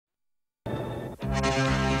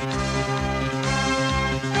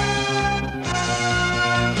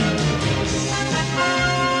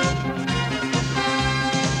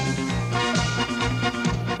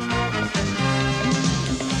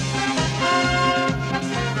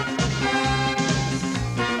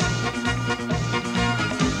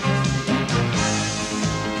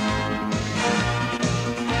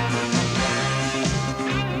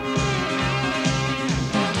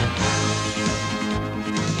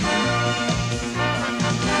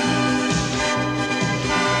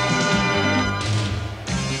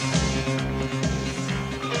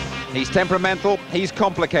He's temperamental, he's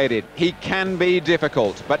complicated, he can be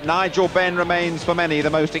difficult, but Nigel Benn remains for many the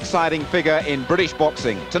most exciting figure in British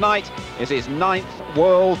boxing. Tonight is his 9th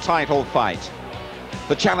world title fight.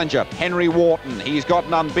 The challenger, Henry Wharton, he's got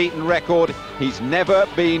an unbeaten record, he's never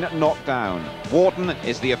been knocked down. Wharton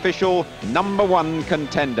is the official #1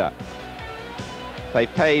 contender.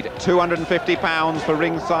 They've paid £250 for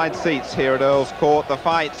ringside seats here at Earls Court. The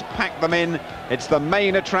fights pack them in. It's the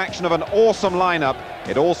main attraction of an awesome lineup.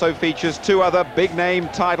 It also features 2 other big-name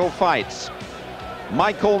title fights.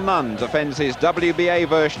 Michael Nunn defends his WBA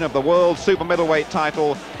version of the world super middleweight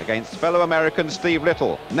title against fellow American Steve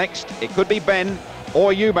Little. Next, it could be Benn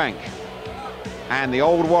or Eubank. And the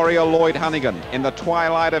old warrior Lloyd Honeyghan, in the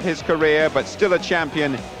twilight of his career, but still a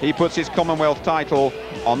champion, he puts his Commonwealth title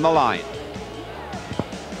on the line.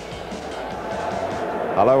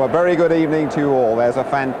 Hello, a very good evening to you all. There's a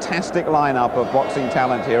fantastic lineup of boxing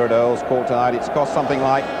talent here at Earls Court tonight. It's cost something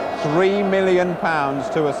like £3 million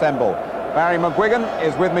to assemble. Barry McGuigan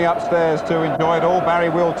is with me upstairs to enjoy it all. Barry,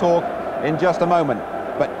 we'll talk in just a moment.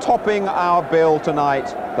 But topping our bill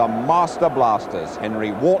tonight, the Master Blasters,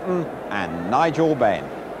 Henry Wharton and Nigel Benn.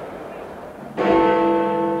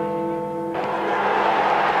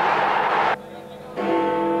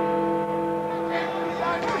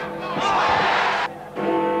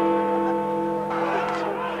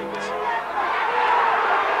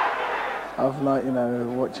 I've liked,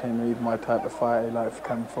 watch Henry, my type of fighter. He likes to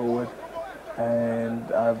come forward,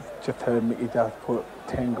 and I've just heard Mickey Duff put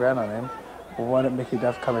 10 grand on him. Well, why don't Mickey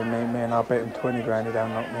Duff come and meet me, and I'll bet him 20 grand he don't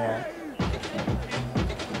knock me out.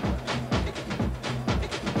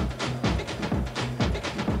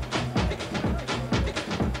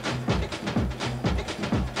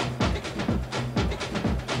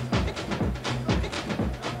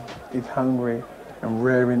 He's hungry and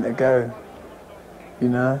raring to go,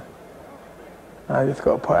 I just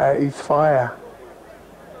got to put out his fire,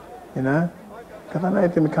 because I know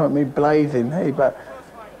he's going to come at me blazing, hey, but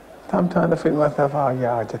sometimes I think to myself, oh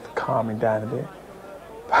yeah, I'll just calm him down a bit.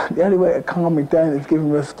 But the only way to calm him down is give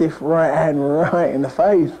him a stiff right hand right in the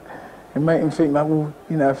face and make him think like, well,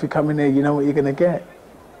 if you come in here, you know what you're going to get.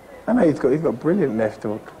 I know he's got brilliant left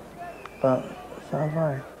hook, but so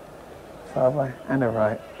have I, and a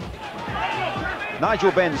right.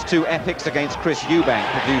 Nigel Benn's 2 epics against Chris Eubank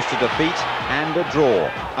produced a defeat and a draw,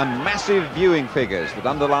 and massive viewing figures that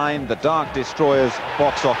underline the Dark Destroyer's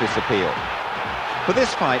box office appeal. For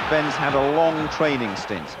this fight, Benn's had a long training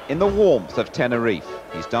stint in the warmth of Tenerife.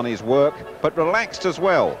 He's done his work, but relaxed as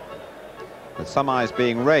well, with some eyes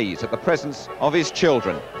being raised at the presence of his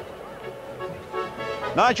children.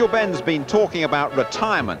 Nigel Benn's been talking about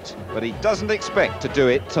retirement, but he doesn't expect to do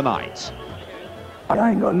it tonight.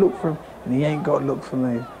 I ain't got to look for him, and he ain't got to look for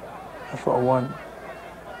me. That's what I want.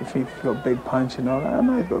 If he's got a big punch and all that, I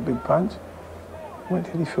know he's got a big punch. Wait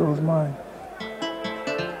till he feels mine.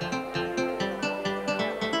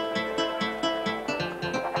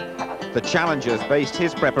 The challenger's based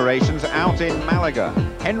his preparations out in Malaga.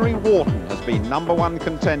 Henry Wharton has been #1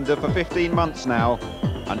 contender for 15 months now,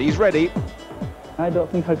 and he's ready. I don't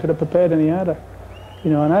think I could have prepared any harder.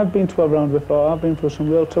 And I've been 12 rounds before. I've been through some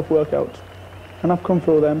real tough workouts, and I've come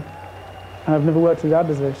through them, and I've never worked as hard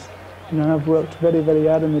as this. I've worked very, very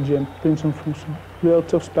hard in the gym, been through some real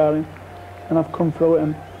tough sparring, and I've come through it,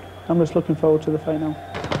 and I'm just looking forward to the fight now.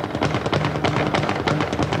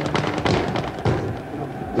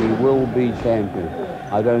 He will be champion.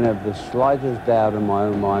 I don't have the slightest doubt in my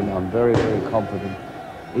own mind. I'm very, very confident.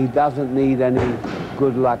 He doesn't need any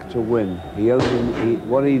good luck to win.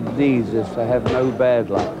 What he needs is to have no bad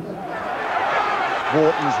luck.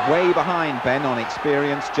 Wharton's way behind Benn on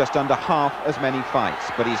experience, just under half as many fights,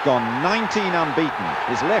 but he's gone 19 unbeaten.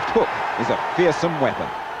 His left hook is a fearsome weapon.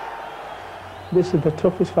 This is the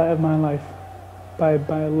toughest fight of my life, by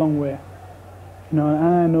a long way. And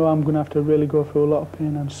I know I'm going to have to really go through a lot of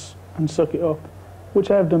pain and suck it up, which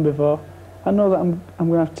I have done before. I know that I'm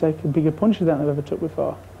going to have to take bigger punches than I've ever took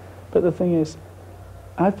before. But the thing is,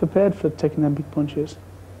 I've prepared for taking them big punches.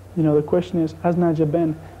 The question is, has Nigel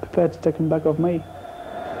Benn prepared to take them back off me?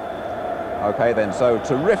 Okay then, so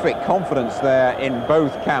terrific confidence there in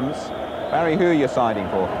both camps. Barry, who are you siding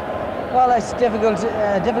for? Well, it's difficult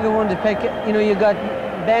one to pick. You've got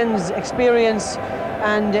Benn's experience,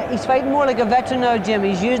 and he's fighting more like a veteran now, Jim.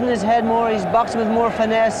 He's using his head more, he's boxing with more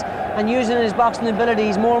finesse, and using his boxing ability.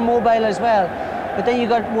 He's more mobile as well. But then you've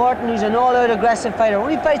got Wharton, who's an all-out aggressive fighter.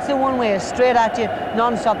 Only fights the one way, straight at you,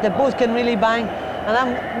 non-stop. They both can really bang. And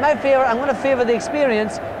I'm going to favour the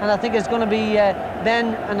experience, and I think it's going to be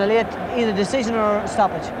Ben and a late either decision or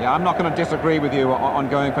stoppage. Yeah, I'm not going to disagree with you on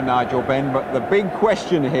going for Nigel Benn, but the big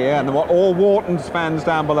question here, and what all Wharton's fans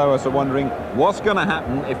down below us are wondering, what's going to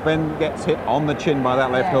happen if Ben gets hit on the chin by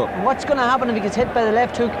that left hook? What's going to happen if he gets hit by the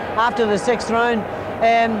left hook after the 6th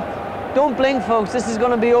round? Don't blink, folks. This is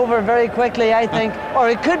going to be over very quickly, I think. Or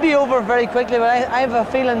it could be over very quickly, but I have a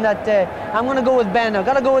feeling that I'm going to go with Ben. I've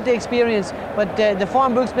got to go with the experience. But the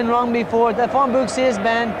form book's been wrong before. The form book says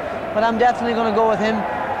Ben, but I'm definitely going to go with him.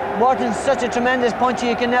 Wharton's such a tremendous puncher,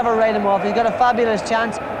 you can never write him off. He's got a fabulous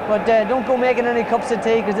chance, but don't go making any cups of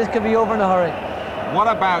tea, because this could be over in a hurry. What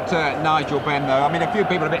about Nigel Benn, though? I mean, a few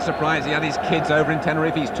people are a bit surprised he had his kids over in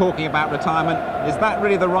Tenerife. He's talking about retirement. Is that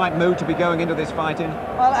really the right mood to be going into this fight in?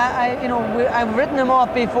 Well, I've written him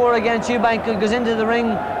off before against Eubank. He goes into the ring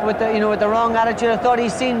with the wrong attitude. I thought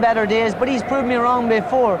he's seen better days, but he's proved me wrong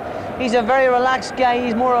before. He's a very relaxed guy.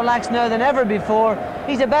 He's more relaxed now than ever before.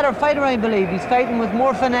 He's a better fighter, I believe. He's fighting with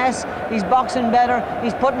more finesse. He's boxing better.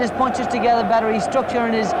 He's putting his punches together better. He's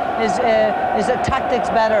structuring his tactics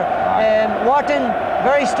better. Wharton,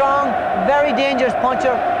 very strong, very dangerous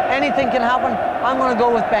puncher. Anything can happen. I'm going to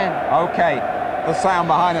go with Ben. Okay. The sound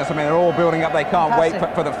behind us, I mean, they're all building up. They can't wait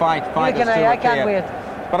for the fight. I can't wait.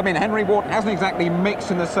 But I mean, Henry Wharton hasn't exactly mixed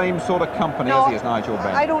in the same sort of company as he is Nigel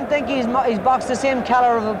Benn. I don't think he's boxed the same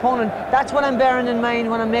caliber of opponent. That's what I'm bearing in mind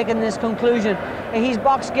when I'm making this conclusion. He's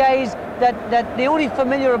boxed guys that the only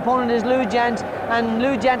familiar opponent is Lou Gent, and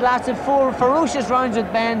Lou Gent lasted 4 ferocious rounds with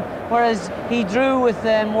Ben, whereas he drew with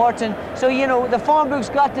Wharton. So, you know, the form book's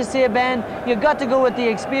got to say Ben, you've got to go with the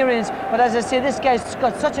experience. But as I say, this guy's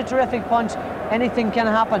got such a terrific punch, anything can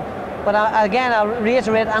happen. But again, I'll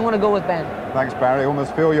reiterate, I'm going to go with Ben. Thanks, Barry.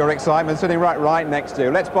 Almost feel your excitement sitting right next to you.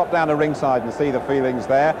 Let's pop down to ringside and see the feelings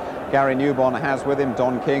there. Gary Newbon has with him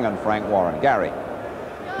Don King and Frank Warren. Gary.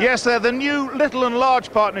 Yes, they're the new little and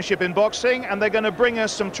large partnership in boxing, and they're going to bring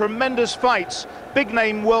us some tremendous fights,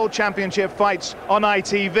 big-name world championship fights on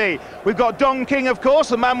ITV. We've got Don King, of course,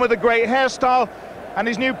 the man with a great hairstyle, and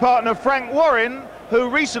his new partner, Frank Warren, who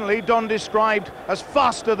recently Don described as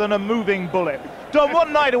faster than a moving bullet. Don, what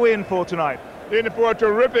night are we in for tonight? In for a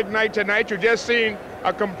terrific night tonight. You've just seen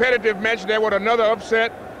a competitive match there with another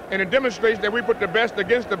upset, and it demonstrates that we put the best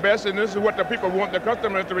against the best, and this is what the people want, the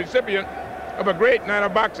customers, the recipient of a great night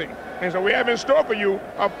of boxing. And so we have in store for you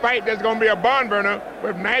a fight that's going to be a barn burner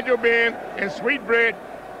with Nigel Benn and sweetbread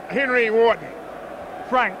Henry Wharton.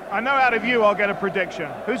 Frank, I know out of you I'll get a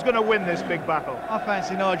prediction. Who's going to win this big battle? I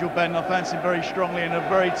fancy Nigel Benn. I fancy him very strongly in a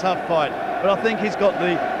very tough fight. But I think he's got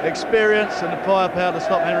the experience and the firepower to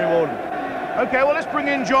stop Henry Wharton. Okay, well, let's bring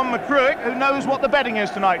in John McCruick, who knows what the betting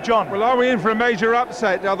is tonight. John. Well, are we in for a major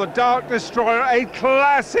upset? Now, the Dark Destroyer, a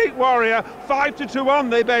classic warrior, 5-2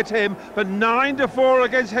 they bet him, but 9-4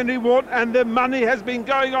 against Henry Wharton, and the money has been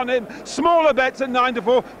going on him. Smaller bets at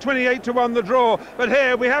 9-4, 28-1 the draw. But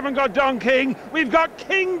here, we haven't got Don King, we've got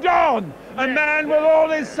King Don. A man with all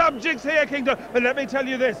his subjects here, King Don. But let me tell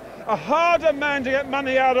you this, a harder man to get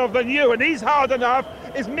money out of than you, and he's hard enough,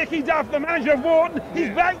 is Mickey Duff, the manager of Wharton. He's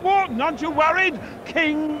back Wharton, aren't you worried?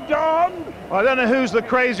 King Don? I don't know who's the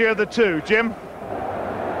crazier of the two, Jim.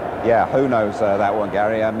 Yeah, who knows that one,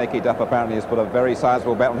 Gary. Mickey Duff apparently has put a very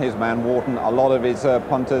sizable bet on his man, Wharton. A lot of his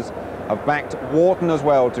punters have backed Wharton as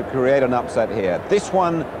well to create an upset here. This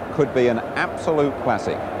one could be an absolute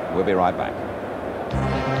classic. We'll be right back.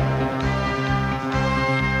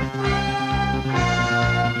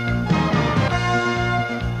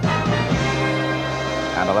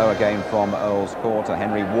 And hello again from Earls Court.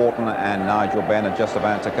 Henry Wharton and Nigel Benn are just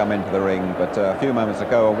about to come into the ring, but a few moments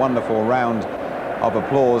ago a wonderful round of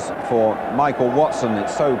applause for Michael Watson.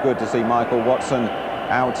 It's so good to see Michael Watson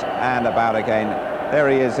out and about again. There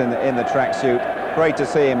he is in the tracksuit. Great to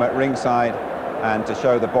see him at ringside and to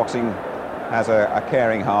show that boxing has a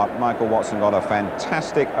caring heart. Michael Watson got a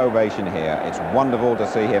fantastic ovation here. It's wonderful to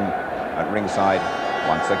see him at ringside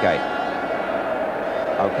once again.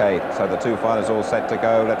 Okay, so the two fighters all set to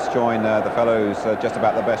go. Let's join the fellow who's just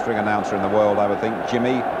about the best ring announcer in the world, I would think,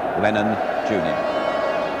 Jimmy Lennon Jr.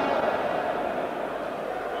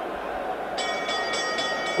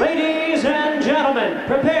 Ladies and gentlemen,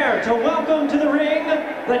 prepare to welcome to the ring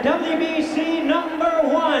the WBC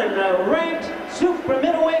 #1 ranked super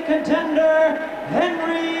middleweight contender,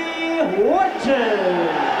 Henry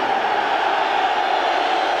Wharton.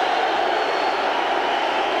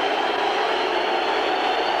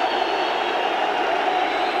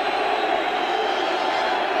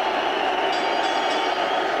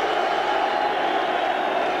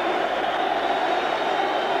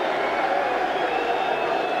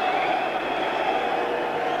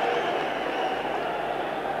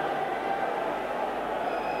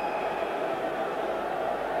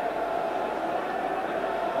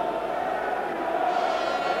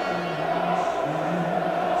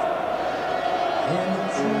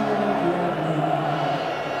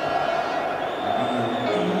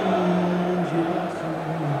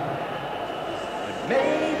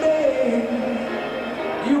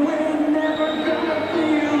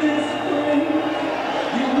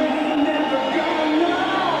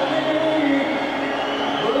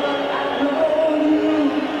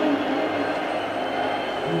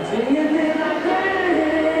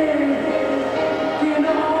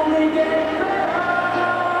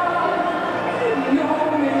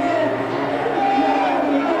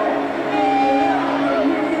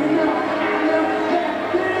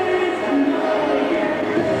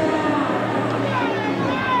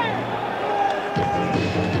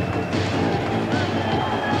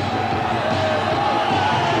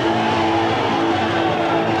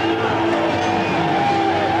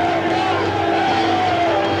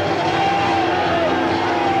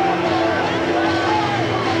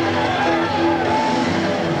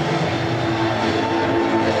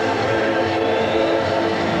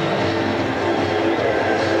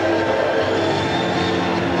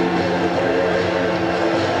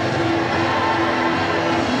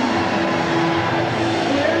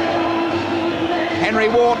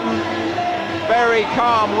 Wharton, very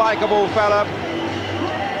calm, likeable fella.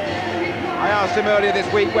 I asked him earlier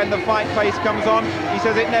this week when the fight face comes on. He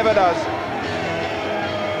says it never does.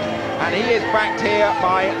 And he is backed here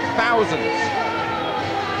by thousands.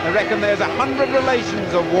 I reckon there's 100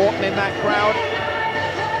 relations of Wharton in that crowd.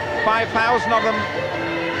 5,000 of them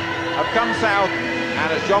have come south,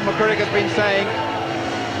 and as John McCurrick has been saying,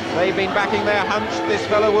 they've been backing their hunch. This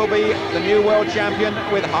fellow will be the new world champion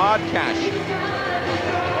with hard cash.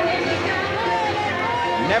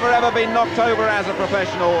 Never ever been knocked over as a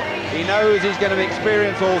professional. He knows he's going to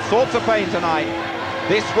experience all sorts of pain tonight.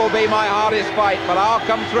 This will be my hardest fight, but I'll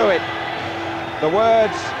come through it. The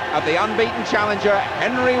words of the unbeaten challenger,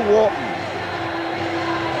 Henry Wharton.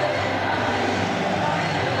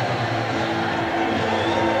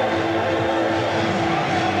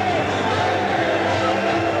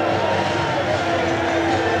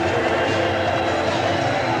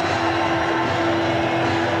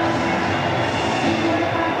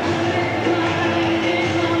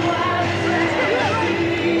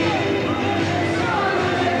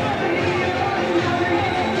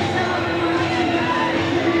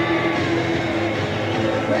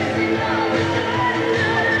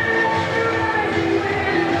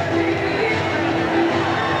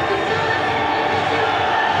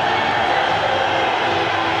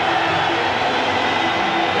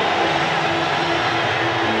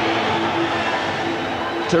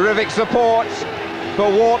 Terrific support for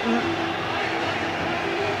Wharton.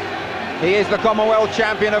 He is the Commonwealth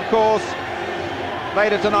champion, of course.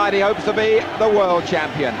 Later tonight he hopes to be the world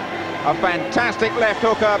champion. A fantastic left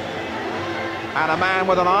hooker and a man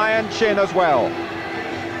with an iron chin as well.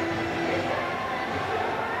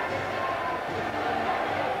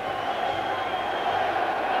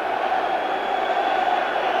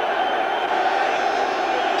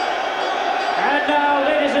 And now,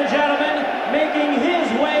 ladies and gentlemen, making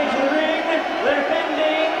his way to the ring, the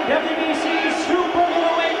defending WBC Super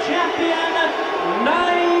Middleweight Champion,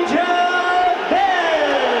 Nigel Benn.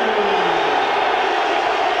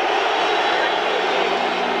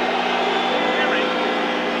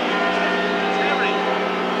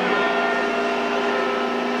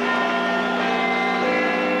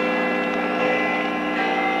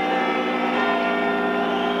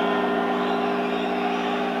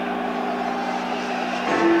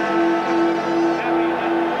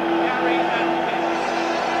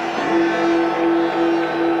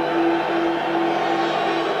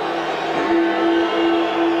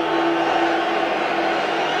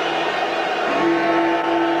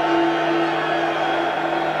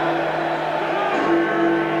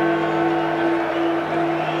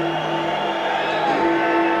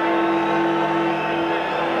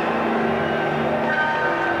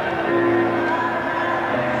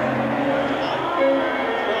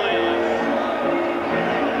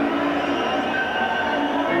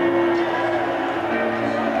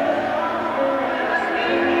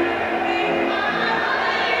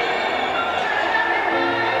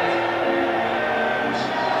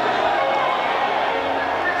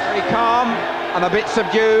 Calm and a bit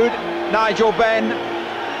subdued, Nigel Benn.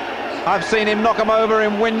 I've seen him knock him over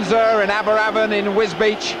in Windsor, in Aberavon, in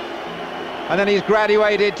Wisbech, and then he's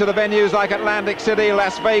graduated to the venues like Atlantic City,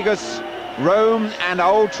 Las Vegas, Rome and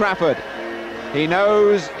Old Trafford. He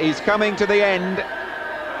knows he's coming to the end,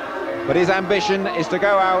 but his ambition is to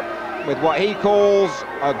go out with what he calls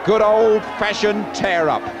a good old-fashioned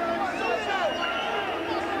tear-up.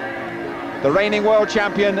 The reigning world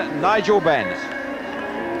champion, Nigel Benn.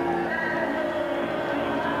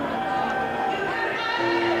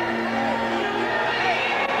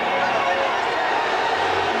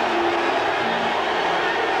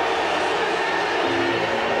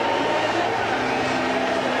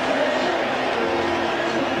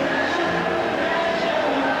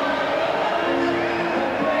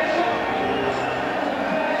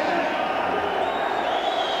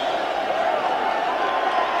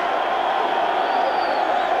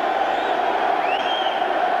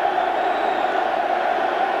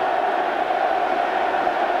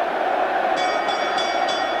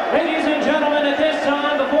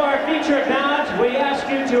 featured bout, we ask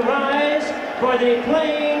you to rise for the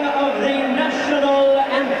playing of the national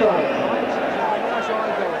anthem.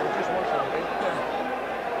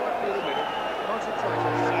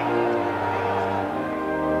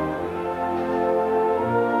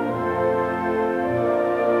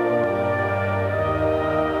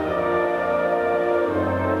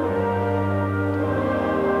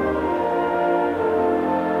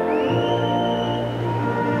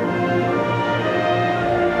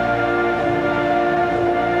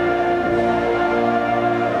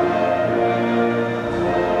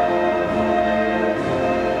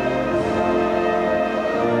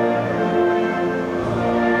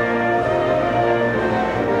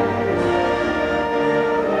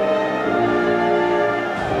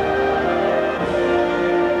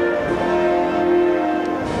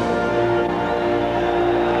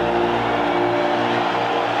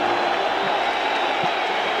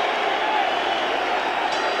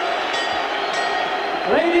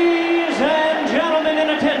 Ladies and gentlemen in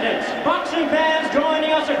attendance, boxing fans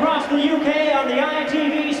joining us across the UK on the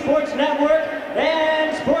ITV Sports Network,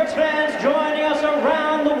 and sports fans joining us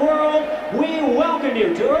around the world, we welcome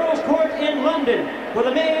you to Earls Court in London for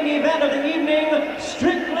the main event of the evening,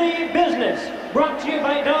 Strictly Business, brought to you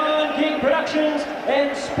by Don King Productions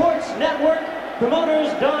and Sports Network.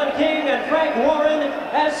 Promoters Don King and Frank Warren,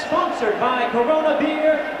 as sponsored by Corona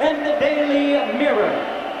Beer and the Daily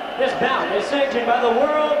Mirror. This bout is sanctioned by the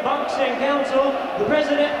World Boxing Council, the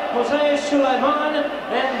President, Jose Sulaiman,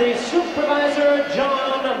 and the Supervisor,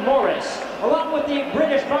 John Morris. Along with the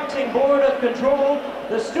British Boxing Board of Control,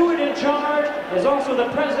 the steward in charge is also the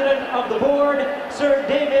President of the board, Sir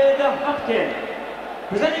David Hopkin.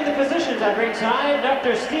 Presenting the physicians at ringside,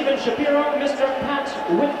 Dr. Stephen Shapiro, Mr. Pat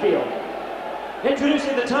Whitfield.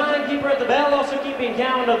 Introducing the timekeeper at the bell, also keeping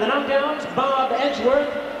count of the knockdowns, Bob Edgeworth.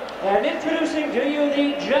 And introducing to you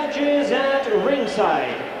the judges at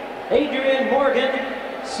ringside, Adrian Morgan,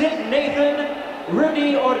 Sid Nathan,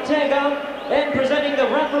 Rudy Ortega, and presenting the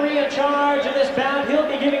referee in charge of this bout. He'll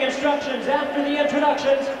be giving instructions after the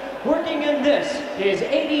introductions. Working in this, his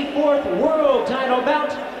 84th world title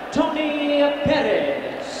bout, Tony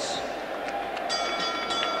Perez.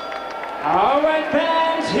 All right,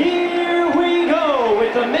 fans, here we go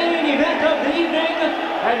with the main event of the evening.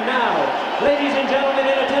 And now, ladies and gentlemen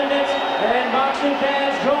in attendance and boxing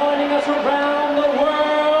fans joining us around the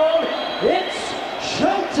world, it's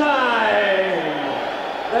showtime!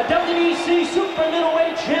 The WBC Super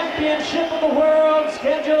Middleweight Championship of the World,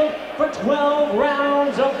 scheduled for 12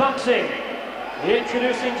 rounds of boxing.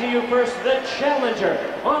 Introducing to you first the challenger.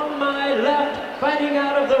 On my left, fighting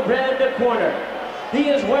out of the red corner. He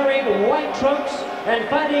is wearing white trunks and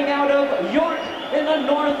fighting out of York in the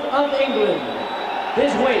north of England.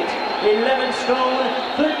 His weight, 11 stone,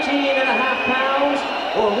 13.5 pounds,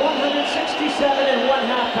 or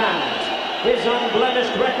 167.5 pounds. His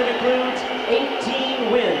unblemished record includes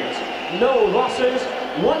 18 wins, no losses,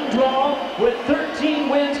 1 draw, with 13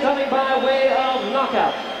 wins coming by way of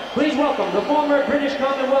knockout. Please welcome the former British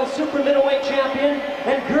Commonwealth Super Middleweight Champion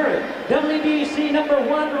and current WBC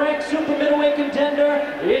 #1 ranked Super Middleweight contender,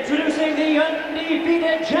 introducing the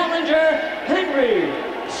undefeated challenger, Henry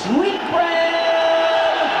Sweetbread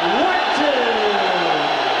Wharton.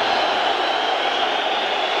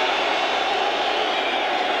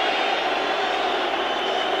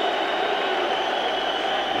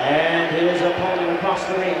 And his opponent across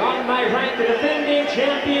the ring. On my right, the defending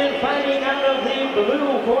champion fighting out of the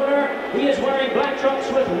blue corner. He is wearing black trunks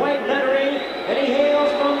with white lettering, and he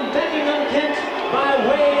hails from Beckingham, Kent, by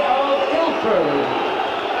way of Ilford.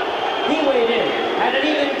 He weighed in at an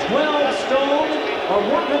even 12 stone, or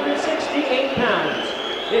 168 pounds.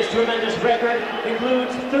 His tremendous record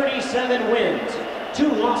includes 37 wins,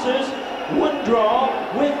 2 losses, 1 draw,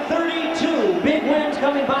 with 32 big wins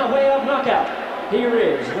coming by way of knockout. Here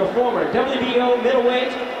is the former WBO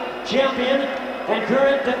middleweight champion and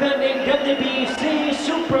current defending WBC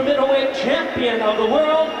Super Middleweight Champion of the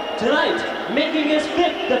world. Tonight, making his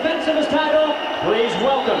 5th defense of his title, please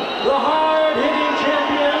welcome the hard-hitting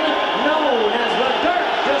champion known as the Dirt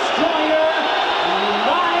Destroyer,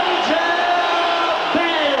 Nigel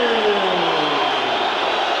Benn.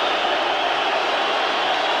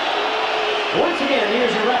 Once again,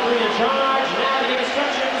 here's your referee in charge. Now to give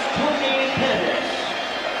instructions, Tony Perez.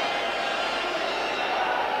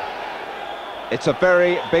 It's a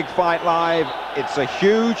very big fight live. It's a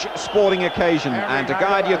huge sporting occasion, and to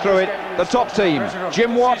guide you through it, the top team,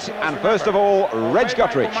 Jim Watt, and first of all, Reg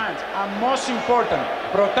Guttridge. And most important,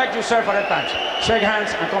 protect yourself at times. Shake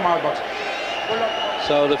hands and come out boxing.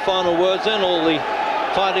 So the final words then, all the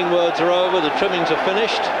fighting words are over, the trimmings are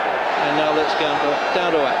finished. And now let's go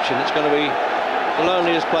down to action. It's going to be the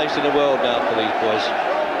loneliest place in the world now for these boys.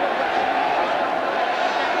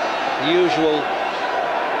 The usual,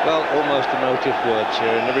 well, almost emotive words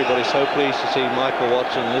here, and everybody's so pleased to see Michael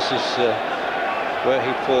Wharton. This is where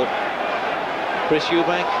he fought Chris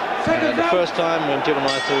Eubank, and the first time when Jim and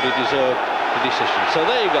I thought he deserved the decision. So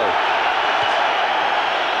there you go.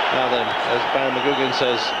 Now then, as Barry McGuigan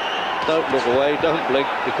says, don't look away, don't blink,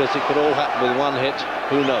 because it could all happen with one hit.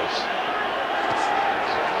 Who knows?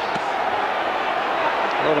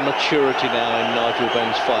 A lot of maturity now in Nigel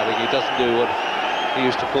Benn's fighting. He doesn't do what he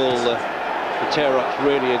used to call the tear-ups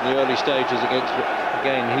really in the early stages against,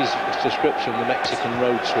 again, his description, the Mexican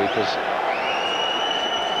road sweepers.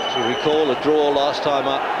 As you recall, a draw last time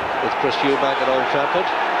up with Chris Eubank at Old Trafford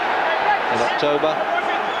in October.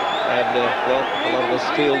 And, well, a lot of us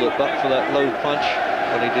feel that but for that low punch,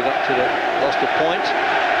 when he did up to the lost a point,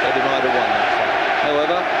 that he might have won that fight.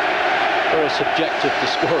 However, very subjective to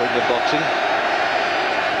scoring the boxing.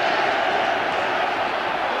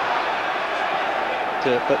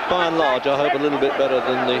 But by and large, I hope a little bit better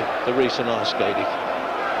than the recent ice skating.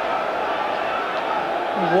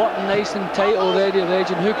 What nice and tight already,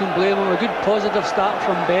 Legend. Who can blame him? A good positive start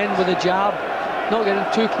from Ben with a jab. Not getting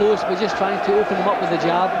too close, but just trying to open him up with a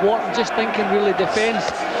jab. Wharton just thinking really defence.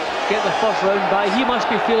 Get the first round back. He must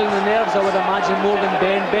be feeling the nerves, I would imagine, more than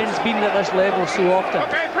Ben. Ben's been at this level so often.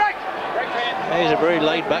 He's a very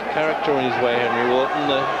laid-back character on his way, Henry Wharton.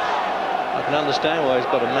 I can understand why he's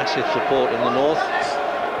got a massive support in the north.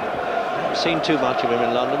 I haven't seen too much of him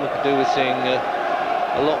in London. We could do with seeing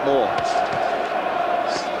a lot more.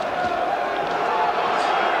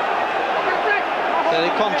 The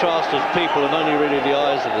contrast of people, and only really the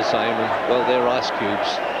eyes are the same, and well, they're ice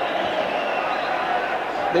cubes.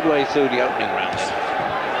 Midway through the opening round,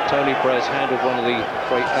 Tony Perez handled one of the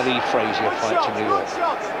great Ali Frazier fights in New York.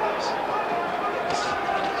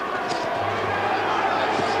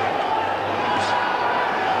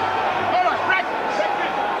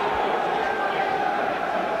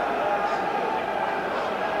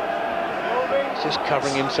 He's just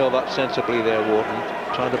covering himself up sensibly there, Wharton,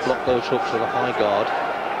 trying to block those hooks with a high guard.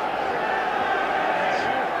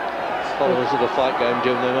 Followers of the fight game,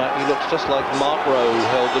 Jim, he looks just like Mark Rowe, who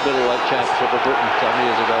held the middleweight championship of Britain some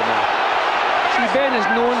years ago now. See, Ben is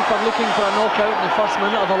known for looking for a knockout in the first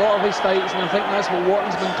minute of a lot of his fights, and I think that's what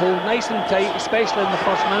Wharton's been told. Nice and tight, especially in the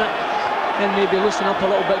first minute, and maybe loosen up a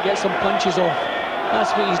little bit, get some punches off.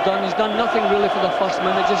 That's what he's done. He's done nothing really for the first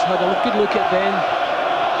minute, just had a good look at Ben.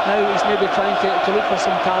 Now he's maybe trying to look for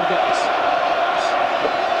some targets.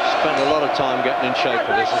 Spent a lot of time getting in shape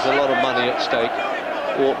for this. There's a lot of money at stake.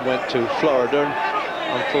 Wharton went to Florida,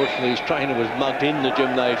 and unfortunately his trainer was mugged in the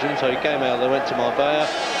gymnasium, so he came out, they went to Marbella,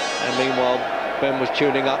 and meanwhile Ben was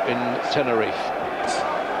tuning up in Tenerife.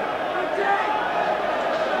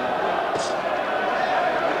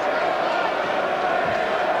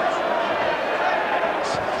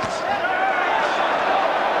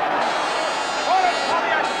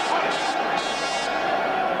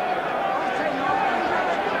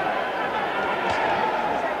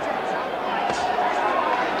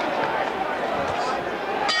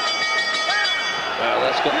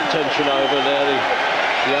 Over there,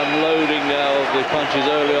 the unloading now of the punches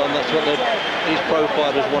early on. That's what these pro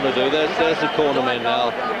fighters want to do. There's the corner men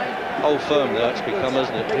now. Old firm now it's become,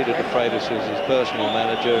 isn't it? Peter DeFreitas, who's his personal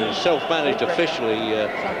manager, and self-managed officially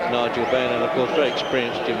Nigel Benn, and of course very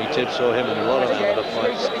experienced Jimmy Tibbs. Saw him in a lot of amateur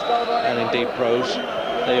fights and indeed pros.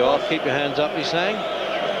 There you are. Keep your hands up, he's saying.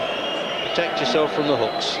 Protect yourself from the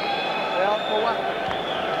hooks.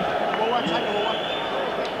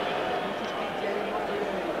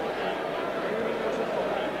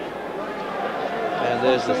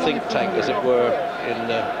 There's the think tank, as it were, in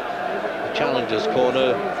the challenger's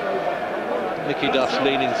corner. Mickey Duff's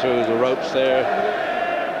leaning through the ropes there,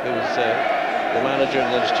 who's the manager,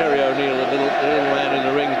 and there's Terry O'Neill, the little man in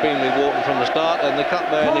the ring, been with Wharton from the start, and the cut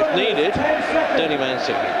man, if needed, Denny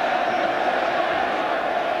Mancini.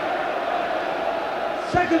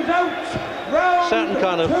 Seconds out. Certain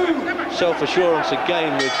kind of self-assurance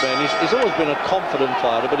again with Ben. He's always been a confident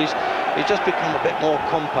fighter, but he's just become a bit more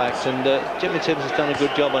compact, and Jimmy Tibbs has done a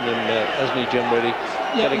good job on him, hasn't he, Jim, really?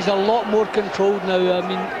 Yeah, he's a lot more controlled now. I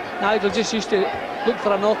mean, Nigel just used to look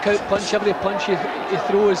for a knockout punch every punch he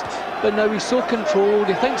throws, but now he's so controlled,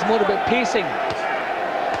 he thinks more about pacing.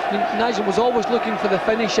 I mean, Nigel was always looking for the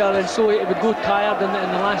finisher, and so it would go tired in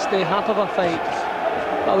the last half of a fight.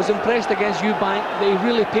 But I was impressed against Eubank that he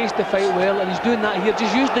really paced the fight well, and he's doing that here.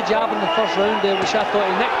 Just used the jab in the first round there, which I thought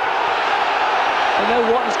he nicked. And now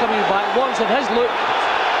Wharton's coming back. Wharton's had his look.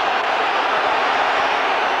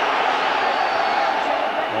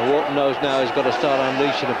 Wharton knows now he's got to start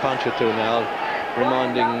unleashing a punch or two now,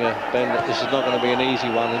 reminding Ben that this is not going to be an easy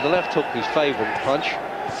one. And the left hook is favourite punch.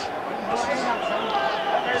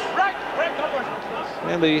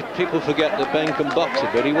 Remember, people forget that Ben can box a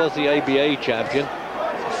bit. He was the ABA champion.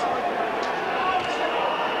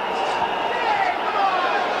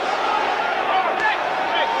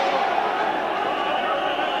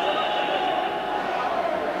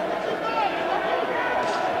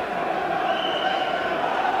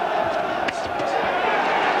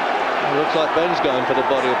 Looks like Ben's going for the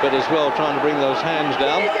body a bit as well, trying to bring those hands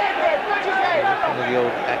down. One of the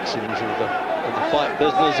old axioms of the fight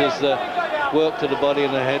business is the work to the body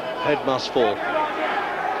and the head must fall. Well,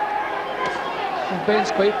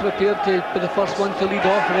 Ben's quite prepared to be the first one to lead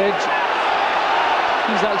off, Reg.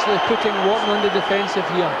 He's actually putting Wharton on the defensive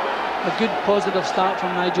here. A good positive start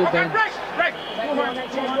from Nigel Benn.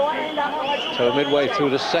 So midway through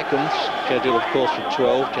the second schedule, of course, for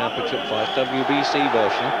 12 championship fights, WBC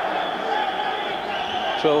version.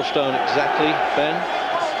 12 stone exactly, Ben.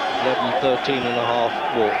 11-13 and a half,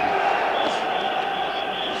 Wharton.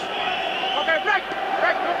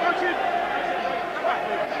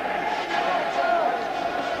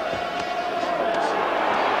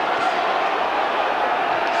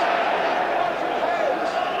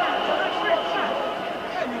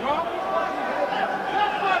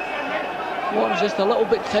 Wharton's just a little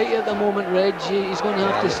bit tight at the moment, Reg. He's going to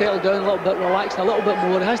have to settle down a little bit, relax a little bit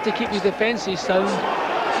more. He has to keep his defences sound,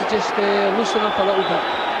 just loosen up a little bit.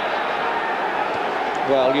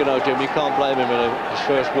 Well, you know, Jim, you can't blame him in his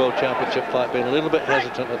first World Championship fight being a little bit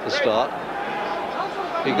hesitant at the start.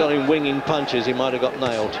 If he got him winging punches, he might have got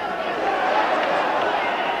nailed.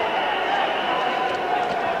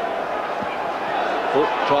 Oh,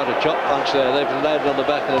 tried a chop punch there. They've landed on the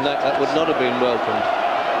back of the neck. That would not have been welcomed.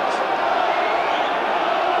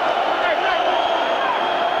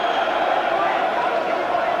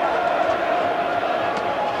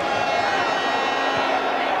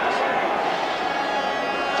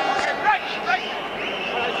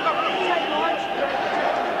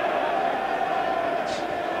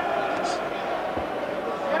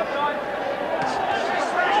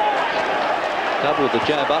 With the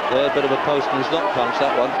jab up there, a bit of a post and slot punch,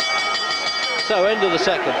 that one. So, end of the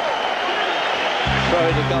second.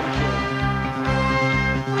 Throwing the gumshoe.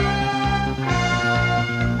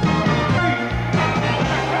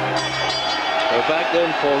 We're back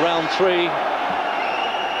then for round 3.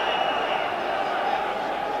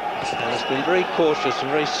 And it's been very cautious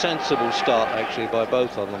and very sensible start, actually, by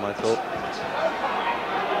both of them, I thought.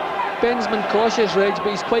 Ben's been cautious, Reg, but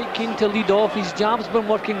he's quite keen to lead off. His jab's been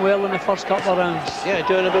working well in the first couple of rounds. Yeah,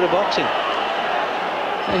 doing a bit of boxing.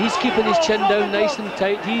 He's keeping his chin down nice and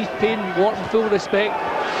tight. He's paying Wharton full respect.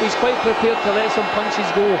 He's quite prepared to let some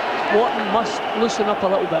punches go. Wharton must loosen up a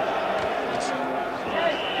little bit.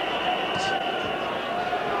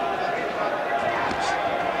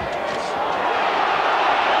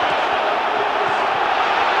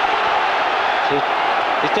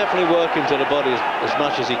 He's definitely working to the body as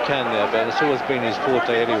much as he can there, Ben. It's always been his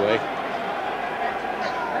forte anyway.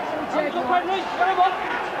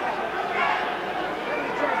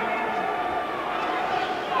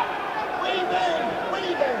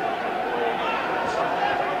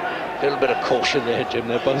 A little bit of caution there, Jim.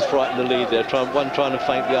 They're both right in the lead there. One trying to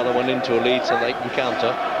feint the other one into a lead so they can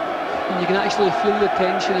counter. And you can actually feel the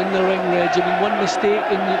tension in the ring, Reg. I mean, one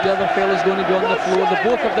mistake and the other fella's going to be on the floor. They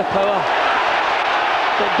both have the power.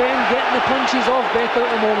 But Ben getting the punches off better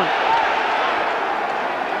at the moment.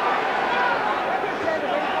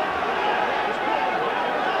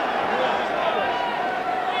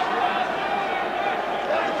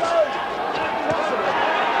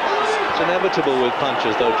 It's inevitable with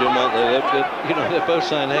punches, though, Jim, aren't they? They're both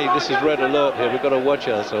saying, "Hey, this is red alert here. We've got to watch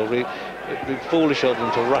ourselves." It'd be foolish of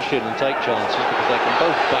them to rush in and take chances because they can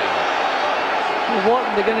both bang. Well,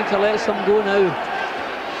 Wharton beginning to let some go now.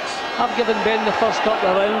 I've given Ben the first couple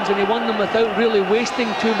of rounds and he won them without really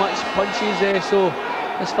wasting too much punches there, so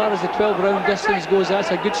as far as the 12-round distance goes, that's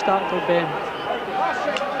a good start for Ben.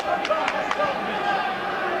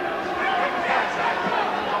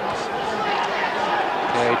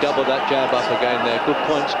 Yeah, he doubled that jab up again there. Good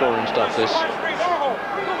point scoring stuff, this.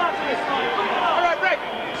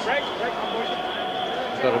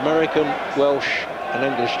 We've got American, Welsh and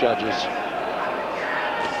English judges.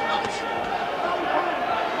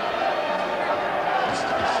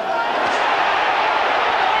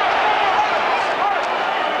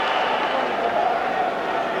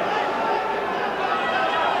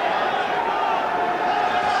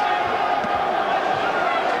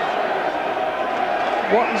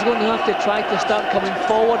 Wharton's going to have to try to start coming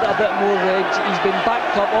forward a bit more, Reg. He's been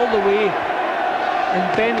backed up all the way, and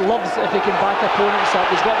Ben loves if he can back opponents up.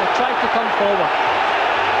 He's got to try to come forward.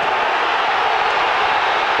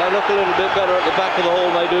 They look a little bit better at the back of the hall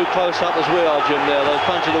than they do close up as we are, Jim, there. Those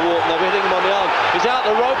punches of Wharton, they're hitting him on the arm. He's out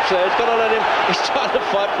the ropes there, he's got to let him, he's trying to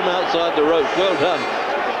fight from outside the ropes. Well done.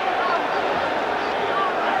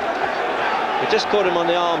 He just caught him on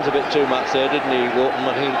the arms a bit too much there, didn't he, Wharton,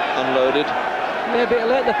 when he unloaded? Yeah, but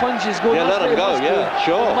let the punches go. Yeah, let him go, yeah,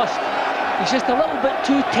 sure. He must. He's just a little bit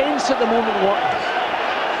too tense at the moment, Wharton.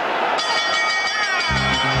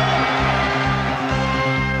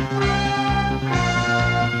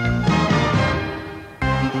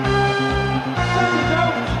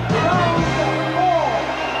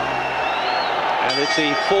 It's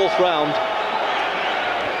the fourth round.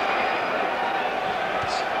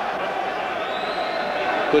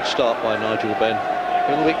 Good start by Nigel Benn. A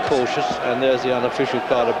little bit cautious, and there's the unofficial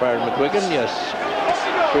card of Baron McGuigan. Yes,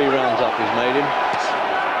 3 rounds up he's made him.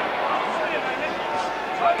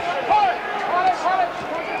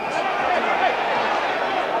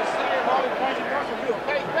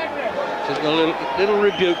 Just a little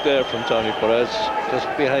rebuke there from Tony Perez. Just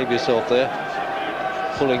behave yourself there.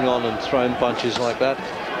 Pulling on and throwing punches like that.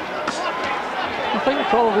 I think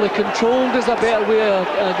probably controlled is a better way of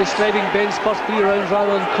describing Ben's first 3 rounds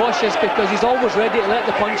rather than cautious, because he's always ready to let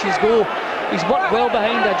the punches go. He's worked well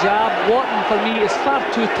behind a jab. Wharton, for me, is far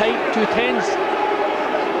too tight, too tense.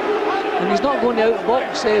 And he's not going to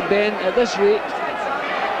outbox Ben at this rate.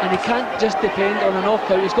 And he can't just depend on a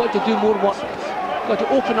knockout. He's got to do more work. Got to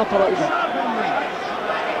open up a little bit.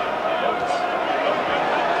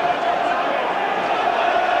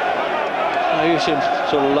 You see him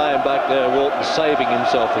sort of laying back there, Wharton saving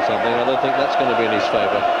himself or something. I don't think that's going to be in his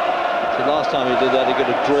favour. So last time he did that, he got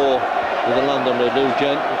a draw with the London Lou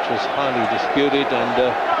Gent, which was highly disputed, and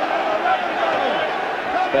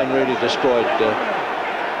Ben really destroyed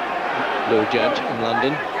Lou Gent in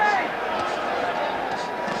London.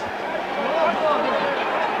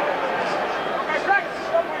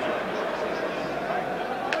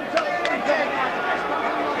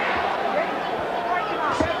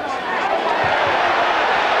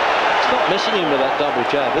 Missing him with that double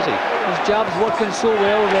jab, is he? His jab's working so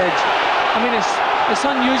well, Reg. I mean, it's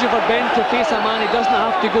unusual for Ben to face a man he doesn't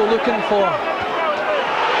have to go looking for.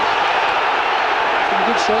 Some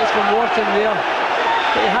good shots from Wharton there,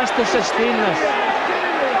 but he has to sustain this.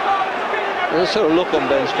 There's a sort of look on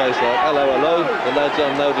Ben's face like, hello, hello, the lad's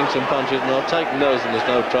unloading some punches and I'll take those and there's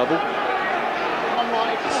no trouble.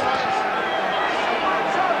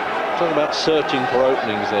 Talking about searching for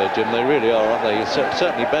openings there, Jim, they really are, aren't they?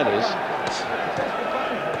 Certainly Ben is.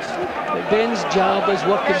 Ben's jab is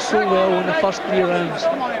working so well in the first 3 rounds.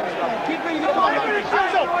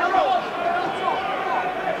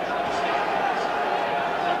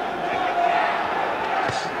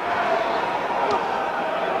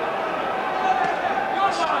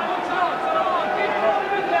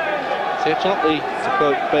 See, it's not the, to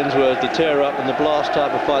quote Ben's words, the tear up and the blast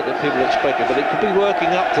type of fight that people expected, but it could be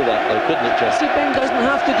working up to that though, couldn't it, Jeff? See, Ben doesn't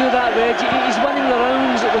have to do that, Reg. He's winning the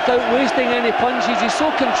rounds without wasting any punches. He's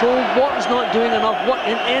so controlled. Wharton's not doing enough work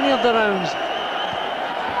in any of the rounds.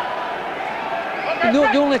 You know,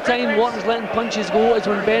 the only time Wharton's letting punches go is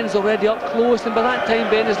when Ben's already up close, and by that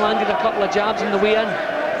time Ben has landed a couple of jabs on the way in.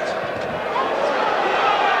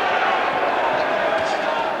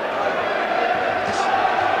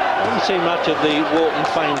 See much of the Wharton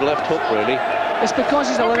famed left hook, really. It's because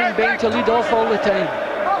he's allowing Ben to lead off all the time.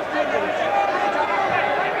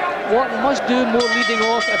 Wharton must do more leading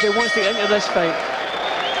off if he wants to get into this fight.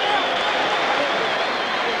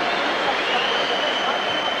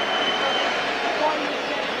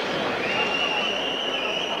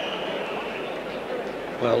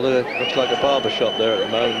 Well, looks like a barber shop there at the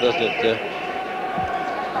moment, doesn't it?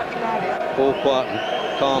 All quiet and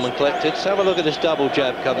calm and collected. Let's have a look at this double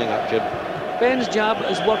jab coming up, Jim. Ben's jab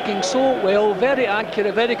is working so well, very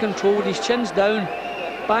accurate, very controlled. His chin's down,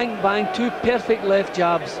 bang, bang, 2 perfect left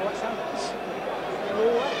jabs.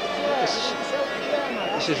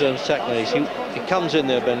 This is an attack now. He comes in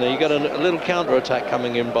there, Ben. You got a little counter-attack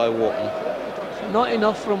coming in by Wharton. Not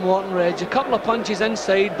enough from Wharton, Reg. A couple of punches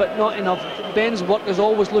inside, but not enough. Ben's work is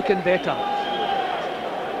always looking better.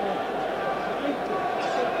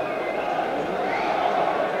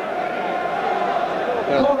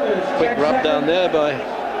 Well, quick rub down there by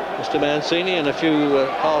Mr. Mancini and a few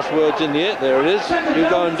harsh words in the air. There it is. You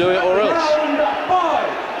go and do it or else.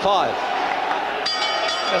 5.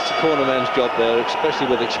 That's the corner man's job there, especially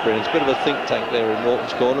with experience. Bit of a think tank there in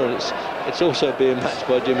Wharton's corner, and it's also being matched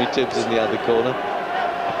by Jimmy Tibbs in the other corner.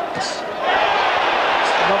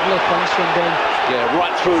 lovely punch from Ben. Yeah,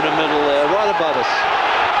 right through the middle there, right above us.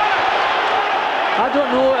 I don't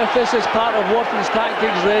know if this is part of Wharton's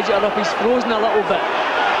tactics, Reg, or if he's frozen a little bit.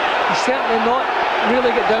 He's certainly not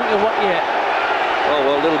really got down to work yet. Oh,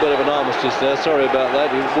 well, a little bit of an armistice there. Sorry about that.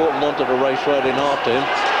 Wharton wanted to race right in after him.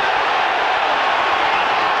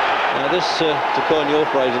 Now this, to coin your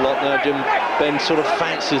phrase a lot now, Jim, Ben sort of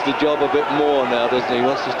fancies the job a bit more now, doesn't he? He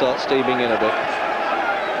wants to start steaming in a bit.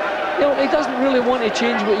 You know, he doesn't really want to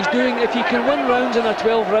change what he's doing. If you can win rounds in a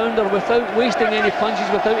 12-rounder without wasting any punches,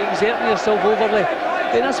 without exerting yourself overly,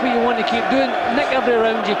 then that's what you want to keep doing. Nick every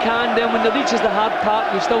round you can, then when it reaches the hard part,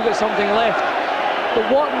 you've still got something left. But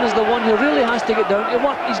Wharton is the one who really has to get down to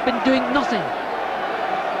work. He's been doing nothing.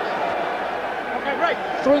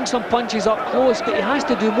 Throwing some punches up close, but he has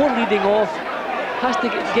to do more leading off, has to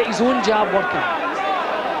get his own jab working.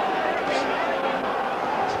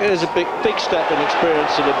 It is a big step in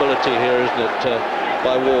experience and ability here, isn't it,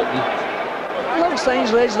 by Wharton? Little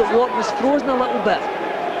signs, Reg, that Wharton is frozen a little bit.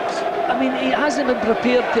 I mean, he hasn't been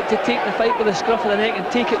prepared to take the fight by the scruff of the neck and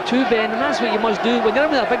take it to Ben, and that's what you must do. When you're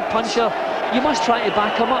in with a big puncher, you must try to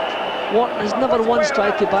back him up. Wharton has never once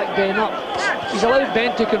tried to back Ben up. He's allowed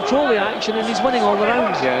Ben to control the action, and he's winning all the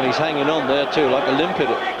rounds. Yeah, and he's hanging on there too, like a limpet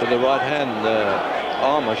with the right hand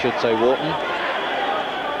arm, I should say, Wharton.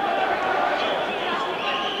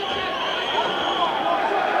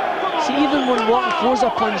 See, even when Wharton throws a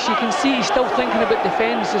punch, you can see he's still thinking about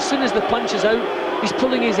defence. As soon as the punch is out, he's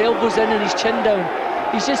pulling his elbows in and his chin down.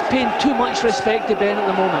 He's just paying too much respect to Ben at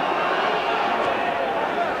the moment.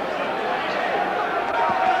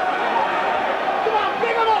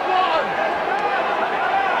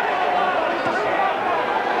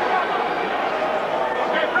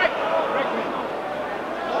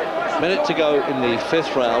 Minute to go in the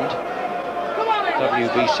 5th round,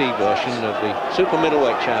 WBC version of the Super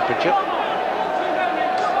Middleweight Championship.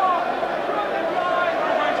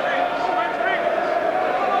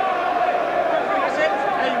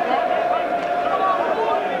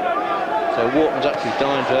 So Wharton's actually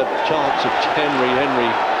dying to have a chance of Henry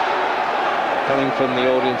coming from the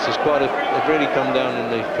audience. There's quite they've really come down in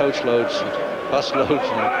the coach loads and bus loads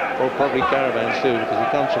and probably caravans too, because he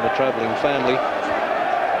comes from a travelling family.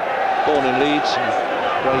 Born in Leeds and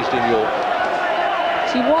raised in York.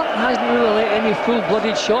 See, Wharton hasn't really let any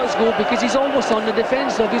full-blooded shots go because he's almost on the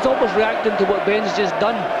defensive. He's almost reacting to what Ben's just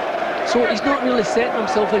done. So he's not really setting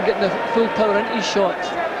himself and getting the full power into his shots.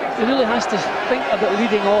 He really has to think about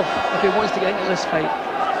leading off if he wants to get into this fight.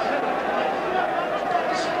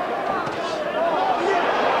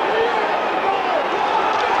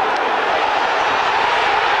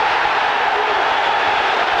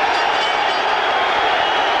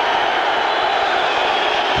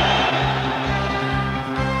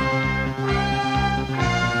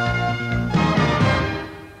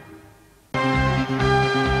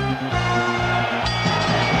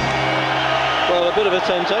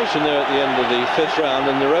 Sensation there at the end of the 5th round,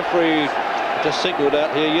 and the referee just signalled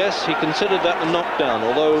out here, yes, he considered that a knockdown,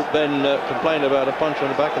 although Ben complained about a punch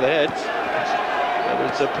on the back of the head. It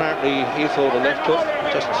was apparently, he thought, a left hook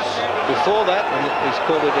just before that, and he's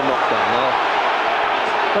called it a knockdown now.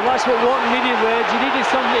 But that's what Wharton needed, Reg. He needed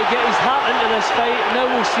somebody to get his heart into this fight.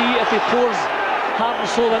 Now we'll see if he pours heart and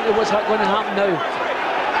soul into what's going to happen now.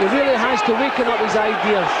 He really has to waken up his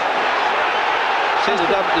ideas. See, the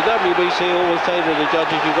WBC always say to the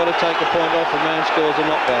judges, you've got to take a point off a man scores a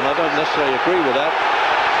knockdown. I don't necessarily agree with that.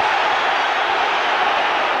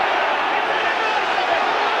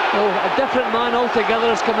 Well, a different man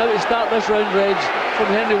altogether has come out to start this round, Reg, from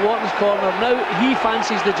Henry Wharton's corner. Now he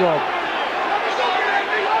fancies the job.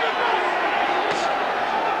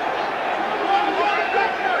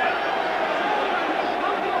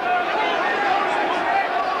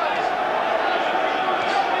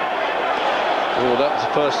 Oh, that was the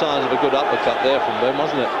first signs of a good uppercut there from Ben,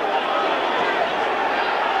 wasn't it?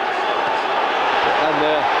 And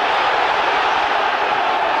there,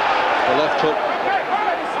 the left hook.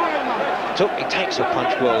 He takes a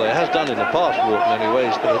punch well there, has done in the past, Wharton anyway.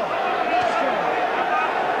 He's got a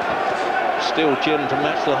steel chin to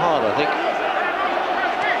match the heart, I think.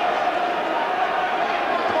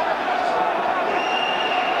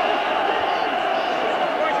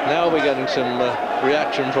 Now we're getting some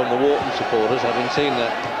reaction from the Wharton supporters, having seen that,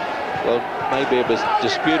 well, maybe a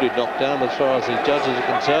disputed knockdown. As far as the judges are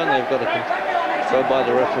concerned, they've got to go by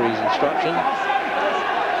the referee's instruction.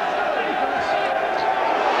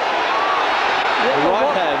 The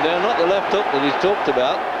right hand there, not the left hook that he's talked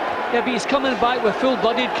about. Yeah, but he's coming back with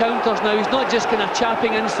full-blooded counters now. He's not just kind of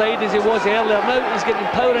chapping inside as he was earlier. Now he's getting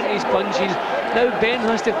power into his punches. Now Ben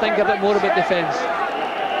has to think a bit more about defence.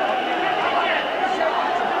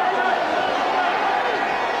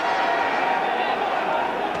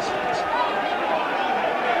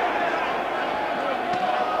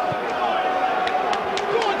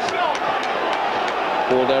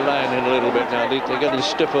 Well, they're landing a little bit now. They're getting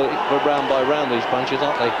stiffer round by round, these punches,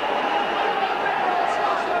 aren't they?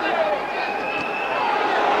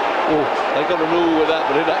 Oh, they got a rule with that,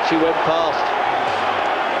 but it actually went past.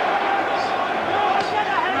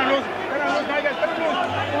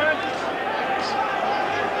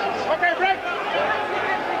 Okay, break.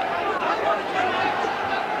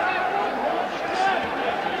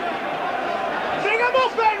 Bring him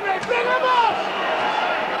up, Ben, bring him up!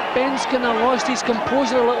 Ben's kind of lost his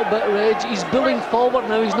composure a little bit, Reg. He's bullying forward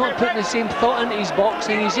now. He's not putting the same thought into his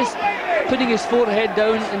boxing. He's just putting his forehead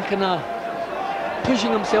down and kind of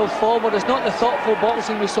pushing himself forward. It's not the thoughtful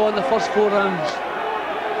boxing we saw in the first 4 rounds.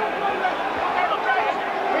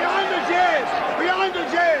 Behind the jab! Behind the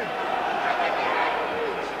jab!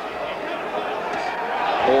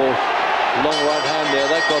 Oh, long right hand there.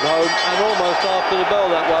 That got home, and almost after the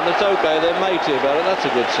bell, that one. It's okay, they're matey about it. That's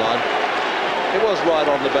a good sign. It was right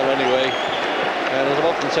on the bell anyway, and as I've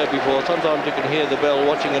often said before, sometimes you can hear the bell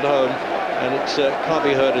watching at home, and it can't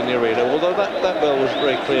be heard in the arena, although that bell was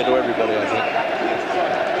very clear to everybody, I think.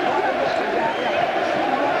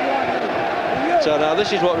 So now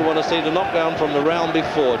this is what we want to see, the knockdown from the round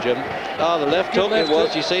before, Jim. Ah, the left hook it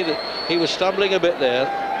was. You see that he was stumbling a bit there,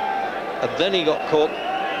 and then he got caught.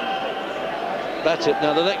 That's it.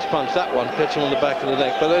 Now the next punch, that one, pitched him on the back of the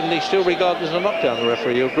neck, but then he still regarded as a knockdown, the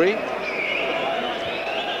referee, you agree?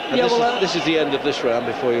 Yeah, this is the end of this round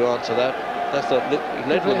before you answer that. That's the he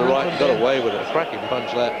led with the right and got away with it. A cracking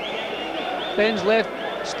punch that. Ben's left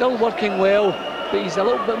still working well, but he's a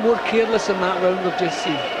little bit more careless in that round we've just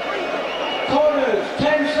seen. Corners,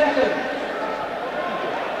 10 seconds.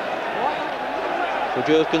 Would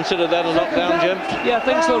you have considered that a knockdown, Jim? Yeah, I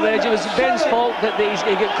think so, Reg. It was Ben's fault that he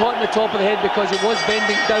got caught in the top of the head because it was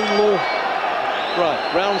bending down low. Right,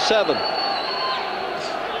 round 7.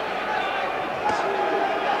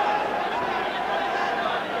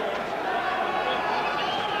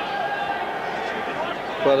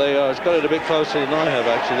 Well, it's got it a bit closer than I have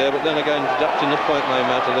actually there, but then again, deducting the point may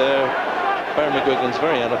matter there. Barry McGuigan's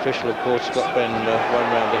very unofficial, of course, got Ben 1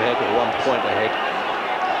 round ahead, or 1 point ahead.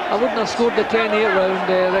 I wouldn't have scored the 10-8 round,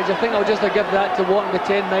 Reg. I think I'll just give that to Wharton, the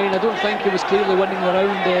 10-9. I don't think he was clearly winning the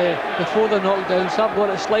round before the knockdown, so I've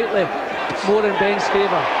got it slightly more in Ben's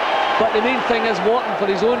favour. But the main thing is Wharton, for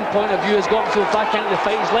his own point of view, has got himself back into the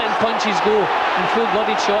fight. He's letting punches go and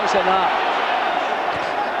full-blooded shots at that.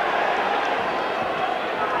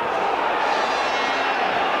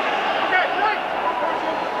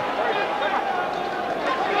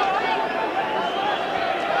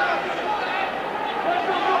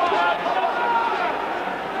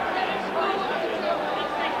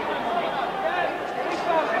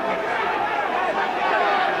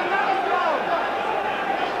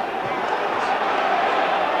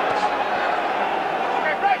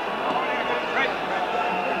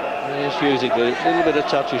 Using a little bit of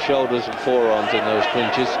touch of shoulders and forearms in those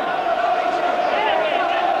clinches.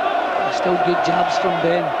 Still good jabs from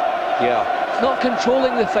Ben. Yeah. Not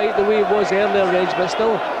controlling the fight the way it was earlier, Reg, but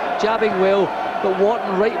still jabbing well. But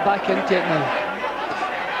Wharton right back into it now.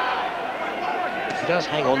 He does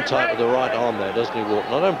hang on tight with the right arm there, doesn't he,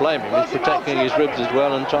 Wharton? I don't blame him. He's protecting his ribs as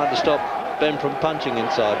well and trying to stop Ben from punching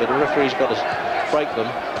inside, but the referee's got to break them.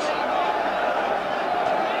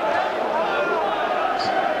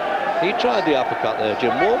 He tried the uppercut there, Jim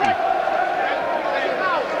Wharton.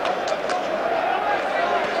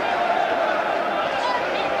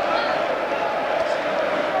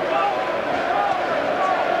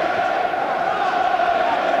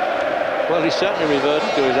 Well, he certainly reverted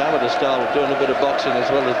to his amateur style of doing a bit of boxing as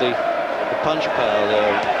well as the punch power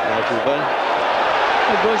there, Nigel Benn.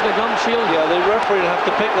 There goes the gum shield. Yeah, the referee will have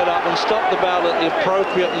to pick that up and stop the bout at the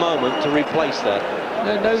appropriate moment to replace that.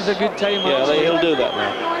 Now's a good time. Yeah, he'll do that now.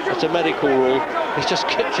 It's a medical rule. He's just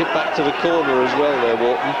kicked it back to the corner as well there,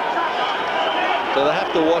 Wharton. So they have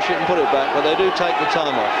to wash it and put it back, but they do take the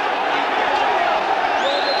time off.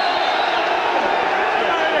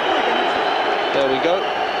 There we go.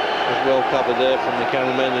 It was well covered there from the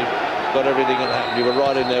cameraman. He got everything that happened. You were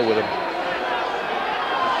right in there with him.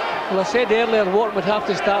 Well, I said earlier Wharton would have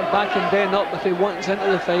to start backing Ben up if he wants into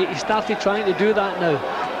the fight. He started trying to do that now.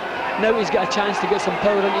 Now he's got a chance to get some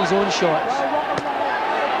power into his own shots.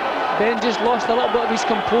 Ben just lost a little bit of his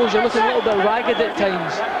composure, looking a little bit ragged at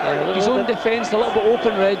times. Yeah, his own defence a little bit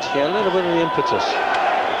open, Reg. Yeah, a little bit of the impetus.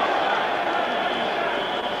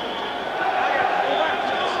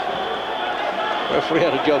 Referee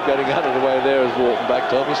had a job getting out of the way there as Wharton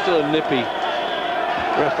backed off. He's still a nippy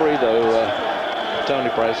referee though, Tony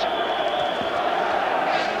Price.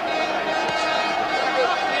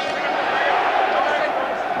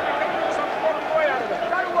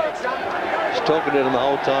 talking to him the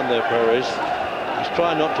whole time there, Perez. He's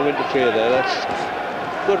trying not to interfere there. That's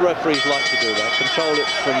good. Referees like to do that. Control it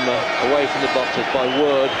from away from the boxers by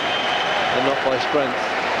word and not by strength.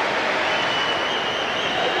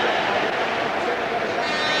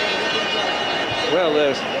 Well,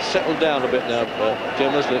 they're settled down a bit now,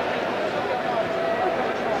 Jim, isn't it?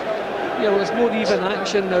 Yeah, well, it's more even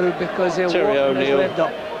action now because Terry Wharton has revved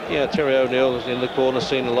up. Yeah, Terry O'Neill is in the corner,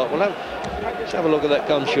 seen a lot. Well, let's have a look at that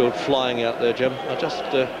gum shield flying out there, Jim. I just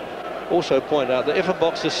also point out that if a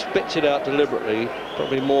boxer spits it out deliberately,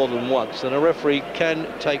 probably more than once, then a referee can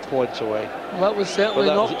take points away. Well, that was certainly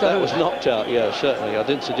knocked out. That was knocked out, yeah, certainly. I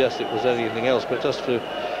didn't suggest it was anything else, but just to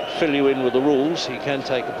fill you in with the rules, he can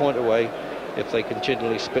take a point away if they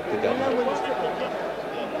continually spit the gum.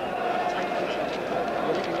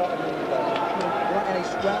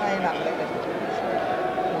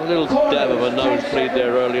 A little dab of a nosebleed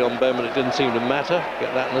there early on, Ben, but it didn't seem to matter.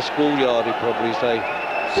 Get that in the schoolyard, he'd probably say.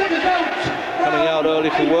 Coming out early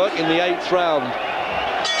for work in the 8th round.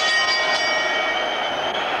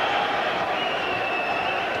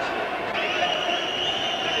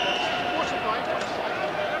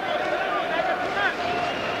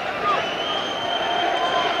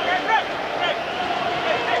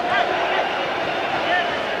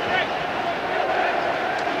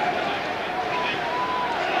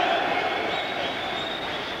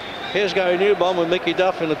 Here's Gary Newbon with Mickey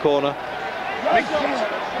Duff in the corner.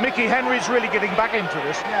 Mickey Henry's really getting back into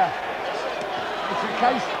this. Yeah. It's a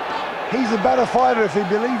case, he's a better fighter if he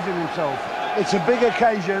believes in himself. It's a big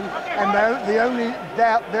occasion, and the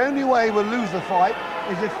only way he will lose the fight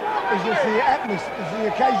is if the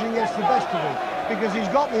occasion gets the best of him, because he's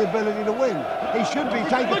got the ability to win. He should be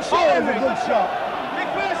taking a good shot.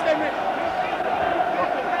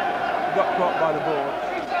 Got caught by the board.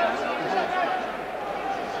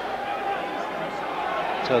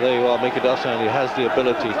 So there you are, Mickey Duff saying he has the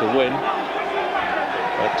ability to win.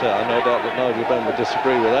 But I no doubt that Nigel Benn would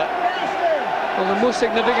disagree with that. Well, the most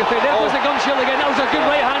significant thing, there was the gum shield again, that was a good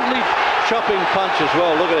right hand lead. Chopping punch as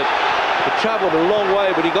well, look at it. He travelled a long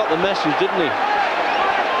way, but he got the message, didn't he?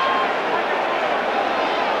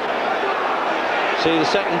 See, the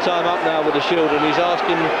second time up now with the shield, and he's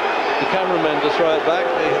asking the cameramen to throw it back.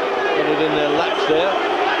 They got it in their laps there,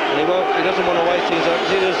 and he doesn't want to waste his own.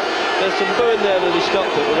 See, there's some booing there that he stopped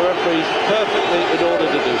it, but the referee's perfectly in order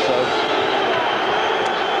to do so.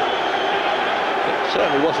 It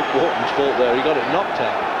certainly wasn't Wharton's fault there, he got it knocked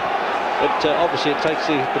out. But obviously it takes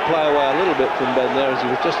the play away a little bit from Ben there, as he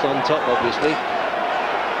was just on top, obviously.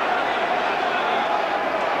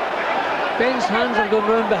 Ben's hands are going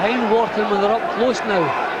round behind Wharton when they're up close now.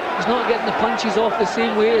 He's not getting the punches off the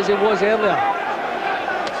same way as he was earlier.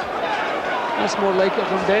 That's more like it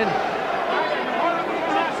from Ben.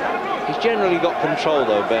 He's generally got control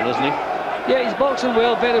though, Ben, hasn't he? Yeah, he's boxing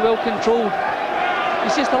well, very well controlled.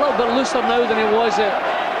 He's just a little bit looser now than he was in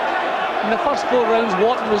the first 4 rounds.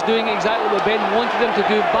 Wharton was doing exactly what Ben wanted him to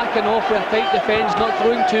do, backing off with a tight defence, not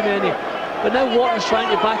throwing too many. But now Wharton's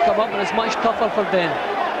trying to back him up, and it's much tougher for Ben.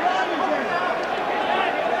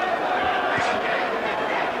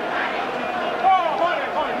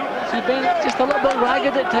 See, Ben just a little bit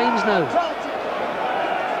ragged at times now.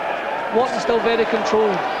 Wharton's still very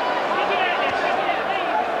controlled.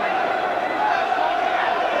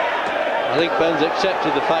 I think Ben's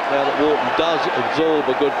accepted the fact now that Wharton does absorb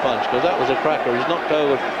a good punch, because that was a cracker. He's knocked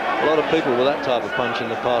over a lot of people with that type of punch in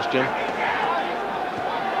the past, Jim.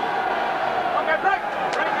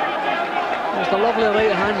 Just a lovely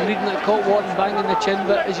right hand leading that caught Wharton bang in the chin,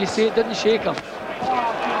 but as you say, it didn't shake him.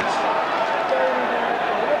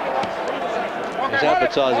 He's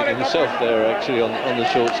advertising himself there, actually, on the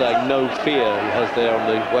short, saying no fear he has there on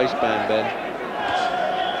the waistband, Ben.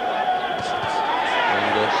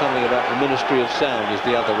 Something about the Ministry of Sound is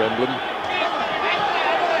the other emblem.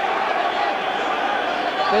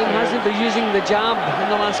 Ben hasn't been using the jab in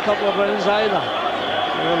the last couple of rounds either.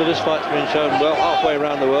 Remember, this fight's been shown, well, halfway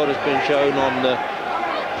around the world. It's been shown on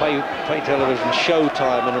pay television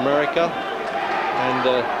Showtime in America. And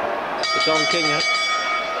the Don King and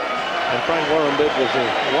Frank Warren bid was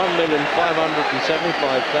 £1,575,000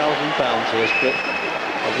 for a split,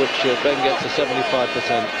 of which Ben gets a 75%.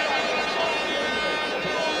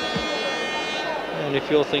 And if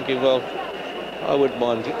you're thinking, well, I wouldn't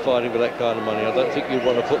mind fighting for that kind of money, I don't think you'd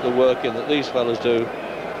want to put the work in that these fellas do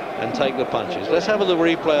and take the punches. Let's have the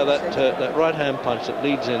replay of that right-hand punch that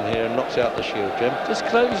leads in here and knocks out the shield, Jim. Just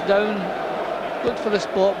crouched down, looked for the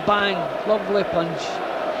spot, bang, lovely punch.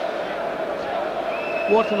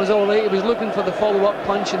 Wharton was all right, he was looking for the follow-up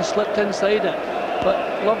punch and slipped inside it.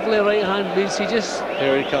 But lovely right-hand leads, he just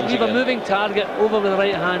here he comes leave again. A moving target over with the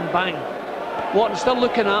right hand, bang. Wharton still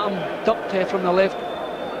looking at him, ducked from the left.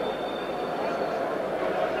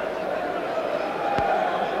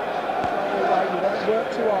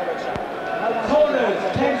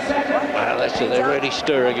 Well, they're really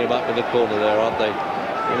stirring him up in the corner there, aren't they?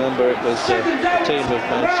 Remember, it was the team of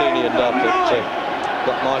Mancini and Dove that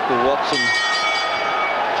got Michael Watson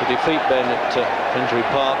to defeat Ben at Finsbury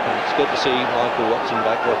Park, and it's good to see Michael Watson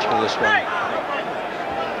back watching this one.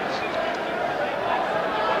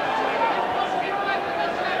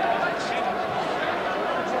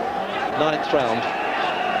 Ninth round.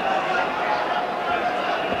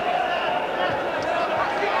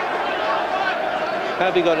 How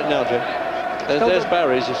have you got it now, Jim? There's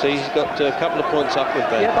Barry's, you see. He's got a couple of points up with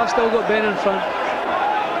Ben. Yep, I've still got Ben in front.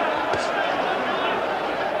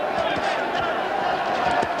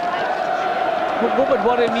 What would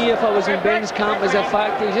worry me if I was in Ben's camp is the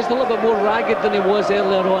fact that he's just a little bit more ragged than he was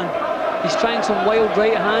earlier on. He's trying some wild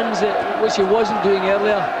right hands, which he wasn't doing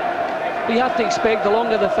earlier. But you have to expect the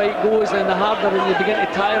longer the fight goes and the harder, and you begin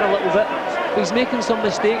to tire a little bit. But he's making some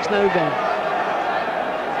mistakes now, Ben.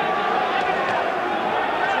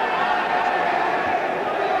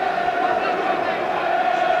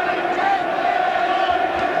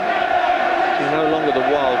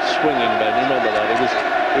 Swinging Ben, remember that. It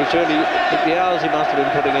was really the hours he must have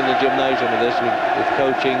been putting in the gymnasium with this, with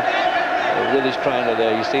coaching, with his trainer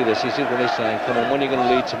there. You see this, you see what he's saying, come on, when are you going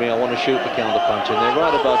to lead to me? I want to shoot the counter punch, and they're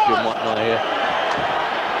right above Jim Watton here.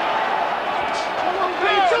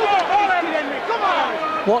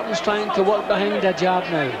 Wharton's trying to work behind a jab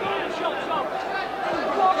now.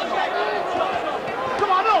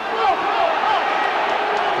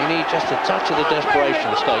 You need just a touch of the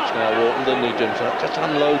desperation stakes now, Wharton, doesn't he, Jim? So just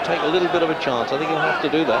unload, take a little bit of a chance. I think he'll have to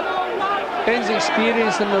do that. Ben's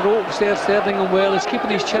experience in the ropes there, serving him well. He's keeping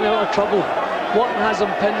his chin out of trouble. Wharton has him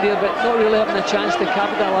pinned there, but not really having a chance to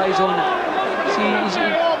capitalise on it. See,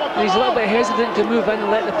 he's a little bit hesitant to move in and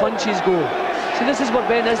let the punches go. See, this is where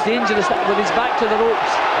Ben is dangerous, with his back to the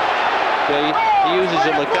ropes. Yeah, he uses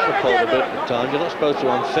him like catapult a bit at times. You're not supposed to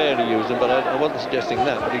unfairly use him, but I wasn't suggesting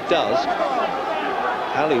that, but he does.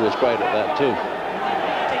 Ali was great at that too.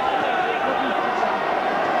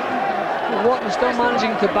 Wharton still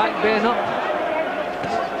managing to back Ben up.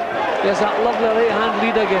 There's that lovely right hand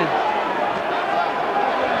lead again.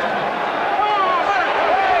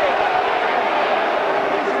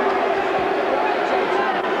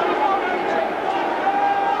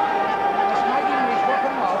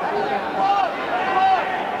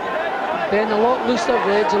 Ben a lot looser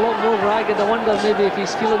edge, a lot more ragged. I wonder maybe if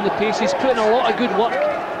he's feeling the pace. He's putting a lot of good work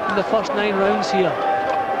in the first 9 rounds here.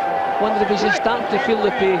 Wonder if he's just starting to feel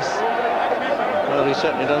the pace. Well, he's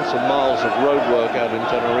certainly done some miles of road work out in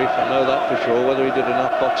Tenerife, I know that for sure. Whether he did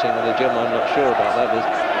enough boxing in the gym, I'm not sure about that. There's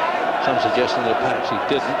some suggestion that perhaps he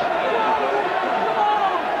didn't.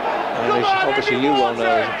 And obviously you well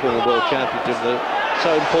know as a former world champion, so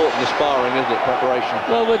important the sparring, isn't it, preparation?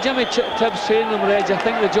 Well, with Jimmy Tibbs training him, Reg, I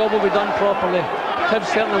think the job will be done properly. Tibbs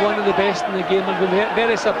certainly one of the best in the game, and we'll be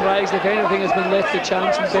very surprised if anything has been left to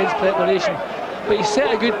chance in Ben's preparation. But he set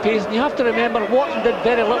a good pace, and you have to remember Wharton did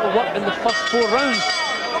very little work in the first 4 rounds,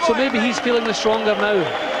 so maybe he's feeling the stronger now.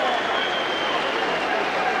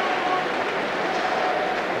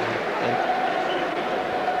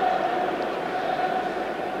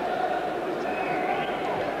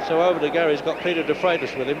 So over to Gary's got Peter De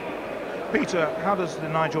Freitas with him. Peter, how does the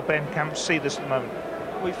Nigel Benn camp see this at the moment?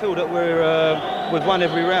 We feel that we've won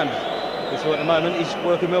every round. We feel at the moment he's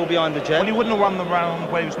working well behind the jab. Well, he wouldn't have won the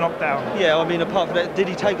round when he was knocked down. Yeah, I mean, apart from that, did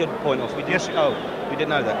he take a point off? Yes. Oh, we didn't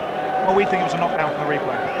know that. Well, we think it was a knockdown from the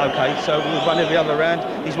replay. Okay, so we've won every other round.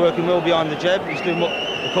 He's working well behind the jab. He's doing what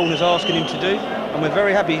the corner's asking him to do, and we're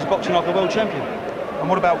very happy he's boxing like a world champion. And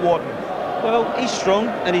what about Wharton? Well, he's strong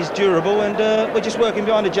and he's durable, and we're just working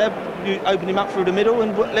behind the jab. You open him up through the middle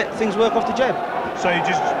and let things work off the jab. So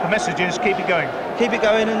the message is keep it going. Keep it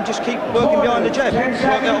going and just keep working behind the jab. Work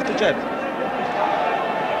that off the jab.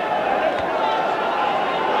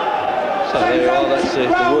 So there you are, that's the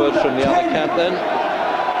word from the other camp then.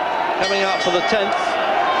 Coming up for the 10th.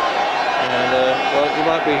 And, well, you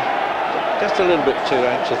might be just a little bit too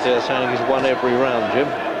anxious there, saying he's won every round, Jim.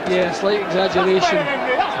 Yeah, slight exaggeration.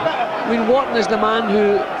 I mean, Wharton is the man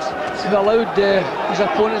who allowed his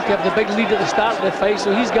opponent to have the big lead at the start of the fight, so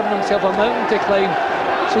he's given himself a mountain to climb.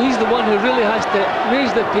 So he's the one who really has to raise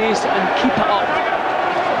the pace and keep it up.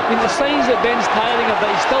 I mean, the signs that Ben's tiring a bit,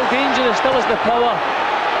 he's still dangerous, still has the power.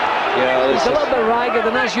 Yeah, he's a little bit ragged,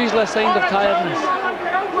 and that's usually a sign of tiredness.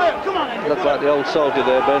 Looked like the old soldier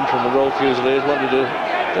there, Ben, from the Royal Fusiliers, wanted to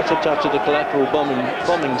just a touch of the collateral bombing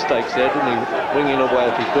stakes there, didn't he? Winging away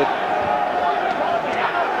if he could.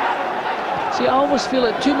 See, I always feel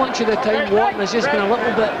that too much of the time Wharton has just been a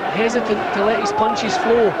little bit hesitant to let his punches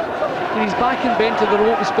flow. And he's backing Ben to the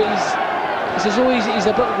ropes, but it's as though he's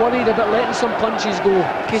a bit worried about letting some punches go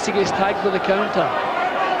in case he gets tagged with a counter.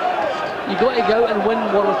 You've got to go out and win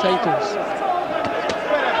world titles.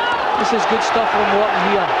 This is good stuff from Wharton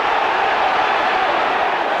here.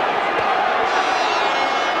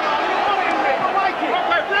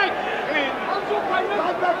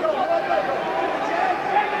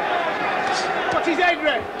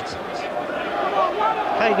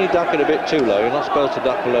 Hayden ducking a bit too low. You're not supposed to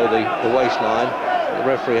duck below the waistline. The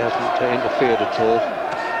referee hasn't interfered at all.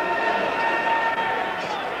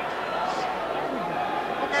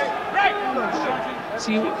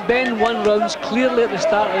 See, Ben won rounds clearly at the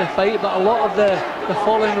start of the fight, but a lot of the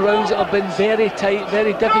following rounds have been very tight,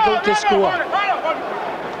 very difficult to score.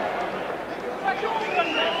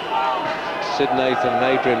 Sid Nathan and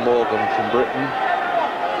Adrian Morgan from Britain,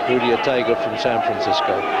 Rudy Ortega from San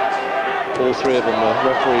Francisco. All three of them are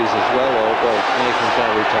referees as well, or well, Nathan's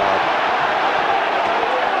now retired.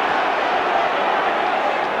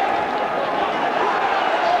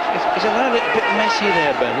 He's a little bit messy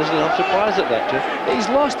there, Ben, isn't he? I'm surprised at that, Jeff. He's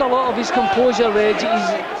lost a lot of his composure, Reg.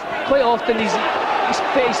 Quite often he's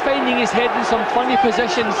finding his head in some funny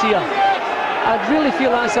positions here. I'd really feel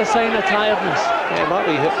that's a sign of tiredness. Yeah, he might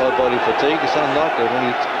be hit by body fatigue. It's unlikely when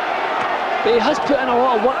he... But he has put in a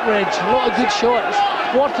lot of work, Reg, a lot of good shots.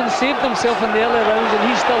 Wharton saved himself in the early rounds and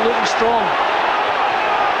he's still looking strong.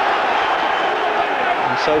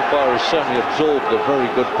 And so far he's certainly absorbed a very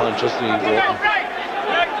good punch, hasn't he, Wharton?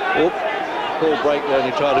 Oh, poor break there,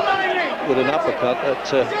 and he tried to, with an uppercut, that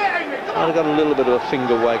might have got a little bit of a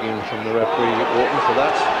finger wagging from the referee at Wharton for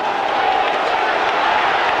that.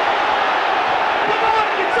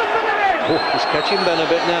 Oh, he's catching Ben a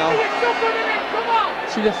bit now.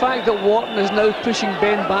 See, the fact that Wharton is now pushing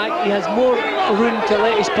Ben back, he has more room to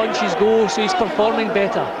let his punches go, so he's performing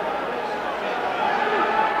better.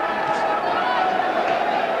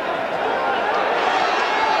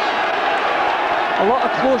 A lot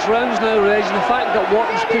of close rounds now, Reg, and the fact that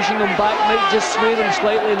Wharton's pushing him back might just sway them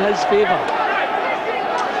slightly in his favour.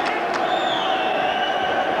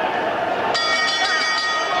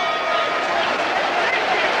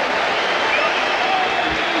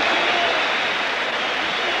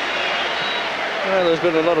 Well, there's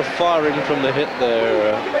been a lot of firing from the hit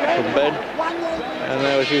there from Ben. And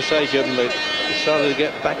now, as you say, Jim, he's starting to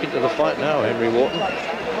get back into the fight now, Henry Wharton.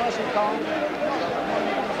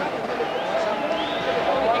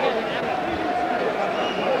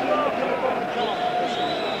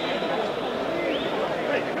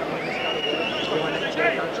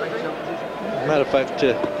 Matter of fact,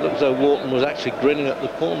 it looks as though Wharton was actually grinning at the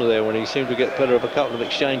corner there when he seemed to get better of a couple of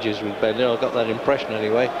exchanges with Ben. I got that impression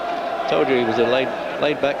anyway. Told you he was a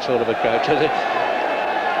laid-back sort of a coach, has he?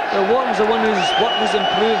 Well, Wharton's the one who's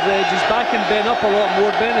improved, Reg. He's backing Ben up a lot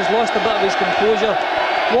more. Ben has lost a bit of his composure.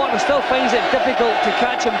 Wharton still finds it difficult to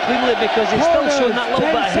catch him cleanly because he's still showing that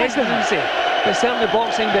little bit of hesitancy. But certainly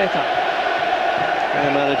boxing better.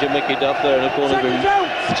 And manager Mickey Duff there in the corner been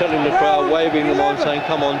telling the crowd, waving them on, saying,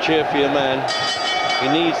 come on, cheer for your man. He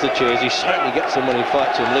needs the cheers. He certainly gets them when he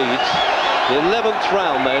fights in Leeds. The 11th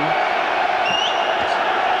round then.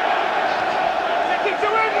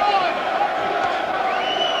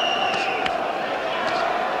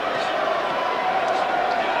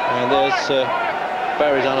 And there's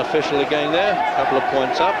Barry's unofficial again there, a couple of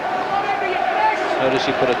points up. Notice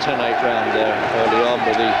he put a 10-8 round there early on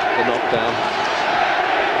with the knockdown.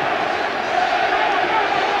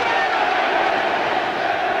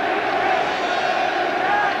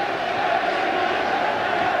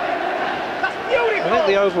 I think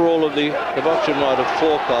the overall of the boxing writer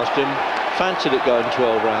forecasting fancied it going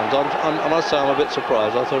 12 rounds. I must say I'm a bit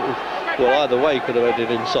surprised. I thought it was, well, either way could have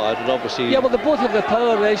ended inside, and obviously... Yeah, well, they both have the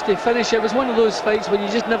power, Reg, to finish. It was one of those fights when you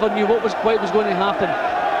just never knew what was going to happen.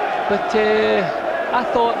 But I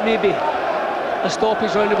thought maybe a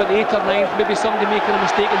stoppage round about the 8th or 9th, maybe somebody making a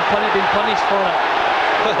mistake and being punished for it.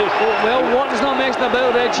 Well, Wharton's not messing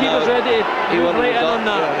about, Reg. He was ready to move right in on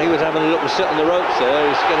that. Yeah, he was having a look to sit on the ropes there.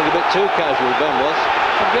 He was getting a bit too casual, Ben was.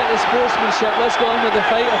 Forget the sportsmanship. Let's go on with the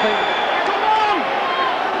fight, I think.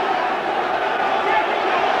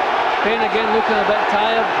 Ben again looking a bit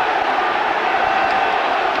tired.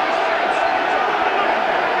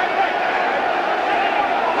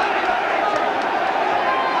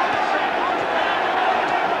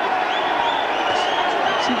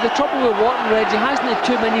 See, the trouble with Wharton, Reg, he hasn't had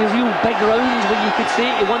too many real big rounds when you could say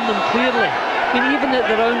he won them clearly. I mean, even at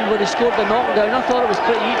the round where he scored the knockdown, I thought it was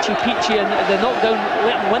pretty itchy-peachy, and the knockdown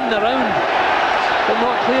let him win the round, but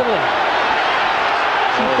not clearly.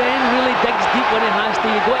 See, Ben really digs deep when he has to.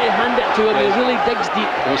 You've got to hand it to him. He really digs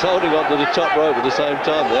deep. He's holding on to the top rope at the same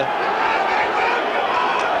time there.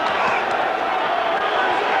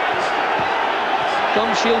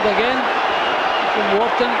 Thumb shield again from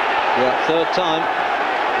Wharton. Yeah, third time.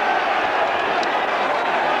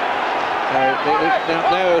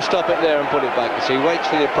 Now he'll stop it there and put it back. So he waits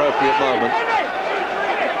for the appropriate moment.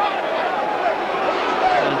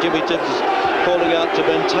 And Jimmy Tibbs is calling out to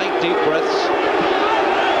Ben, take deep breaths.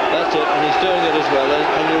 That's it, and he's doing it as well.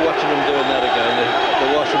 And you're watching him doing that again.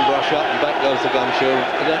 The wash and brush up, and back goes the gum shield.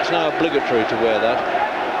 And that's now obligatory to wear that.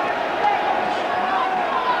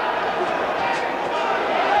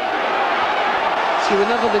 See,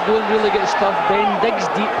 whenever the going really gets tough, Ben digs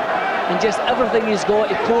deep, and just everything he's got,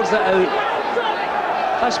 he pours it out.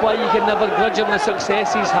 That's why you can never grudge him the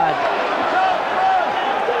success he's had.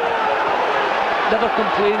 Never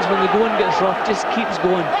complains when the going gets rough, just keeps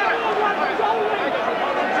going.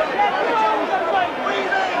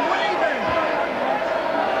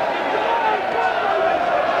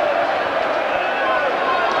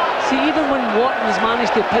 See, even when Wharton has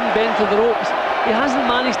managed to pin Ben to the ropes, he hasn't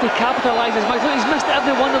managed to capitalise as much. Look, he's missed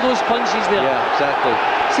every one of those punches there. Yeah, exactly.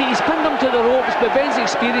 See, he's pinned him to the ropes, but Ben's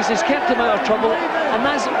experience has kept him out of trouble, and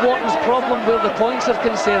that's Wharton's problem where the points are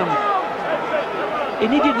concerned. He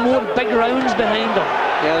needed more big rounds behind him.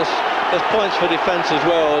 Yeah, there's points for defence as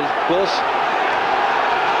well, of course.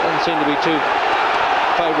 Doesn't seem to be too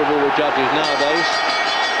favourable with judges nowadays.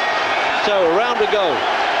 So, a round to go.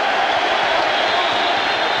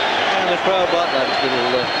 And the crowd like that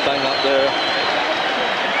little bang up there.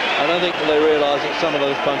 I don't think they realise that some of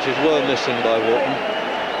those punches were missing by Wharton.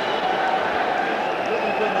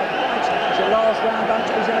 It's the last round,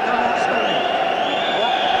 he's going to come out swinging.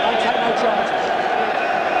 Don't take no chances.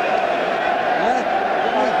 Yeah?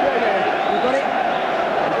 You got it?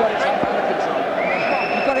 You've got it under control.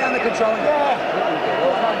 You've got it under control. Yeah.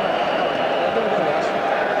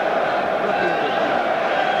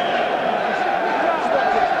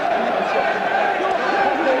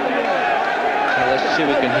 Let's see if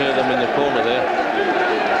we can hear them in the corner there.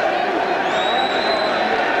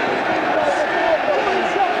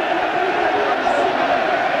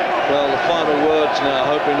 Well, the final words now,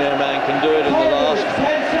 hoping their man can do it in the last.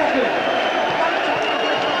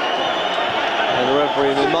 And the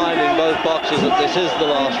referee reminding both boxers that this is the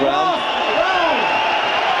last round.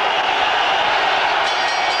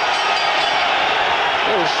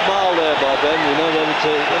 Little smile there by Ben, you know,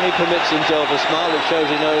 when he permits himself a smile, it shows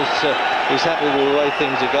he knows he's happy with the way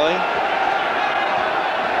things are going.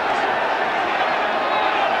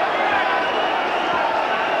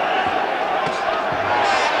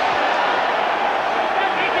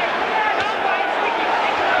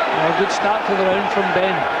 A good start to the round from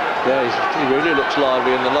Ben. Yeah, he really looks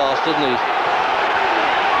lively in the last, doesn't he?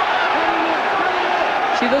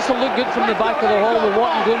 See, this will look good from the back of the hall with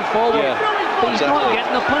Wharton going forward. Yeah, but he's not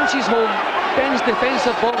getting the punches home. Ben's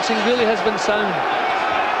defensive boxing really has been sound.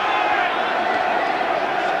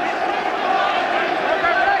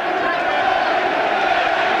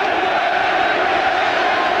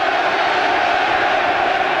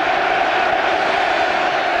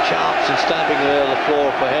 Sharps and stamping there on the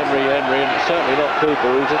floor for Henry, and certainly not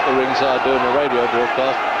Cooper, who's at the ringside doing the radio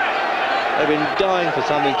broadcast. They've been dying for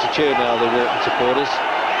something to cheer now, the Wharton supporters.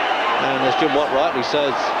 And as Jim Watt rightly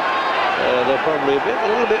says, they're probably a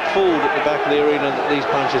little bit fooled at the back of the arena that these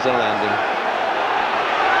punches are landing.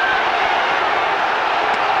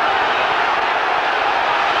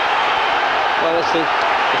 Well, it's the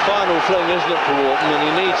final fling, isn't it, for Wharton, and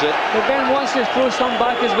he needs it. But Ben wants to throw some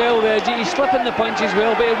back as well, Reggie. He's slipping the punches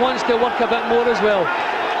well, but he wants to work a bit more as well.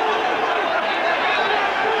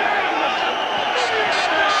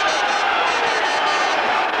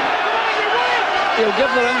 He'll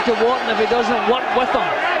give the round to Wharton if he doesn't work with him.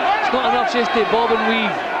 It's not enough just to bob and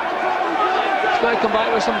weave. He's got to come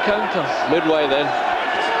back with some counters. Midway then.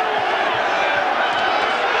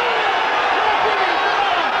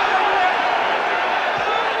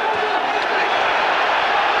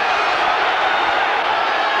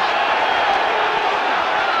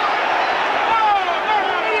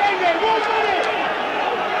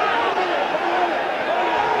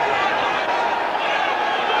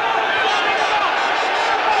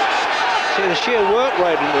 The sheer work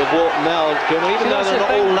rate of Wharton now, even though they're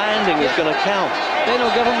not all landing, is going to count. Then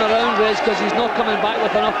he'll give him the round, Reg, because he's not coming back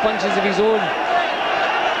with enough punches of his own.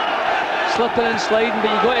 Slipping and sliding,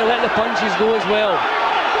 but you've got to let the punches go as well.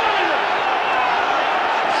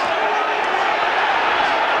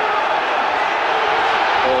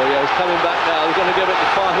 Oh yeah, he's coming back now. He's going to give it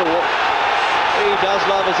the final. He does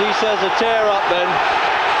love, as he says, a tear up then.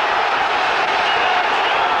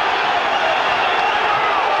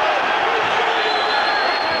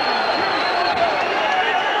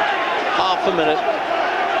 half a minute.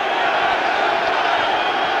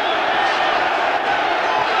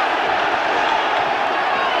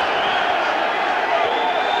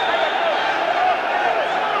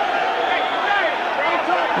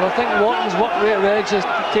 Well, I think Wharton's worked rate Reg has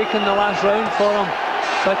taken the last round for him.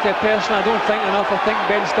 But personally, I don't think enough. I think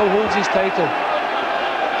Ben still holds his title.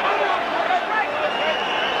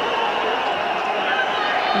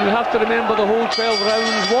 You have to remember the whole 12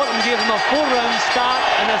 rounds. Wharton gave him a 4-round start,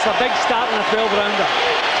 and it's a big start in a 12-rounder.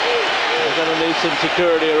 We're going to need some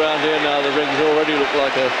security around here now. The rings already look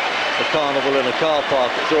like a carnival in a car park.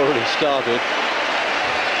 It's already started.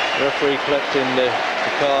 Referee collecting the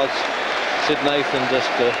cards. Sid Nathan just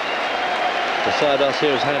beside us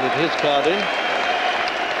here has handed his card in.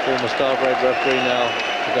 Former Star Grade referee, now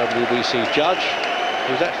the WBC judge,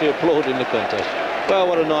 who's actually applauding the contest. Well,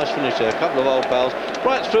 what a nice finish there. A couple of old pals.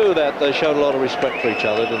 Right through that, they showed a lot of respect for each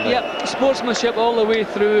other, didn't they? Yep, sportsmanship all the way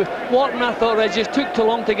through. Wharton, I thought, Reg, just took too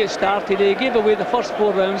long to get started. He gave away the first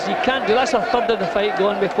 4 rounds. You can't do that's a third of the fight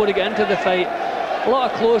gone before he get into the fight. A lot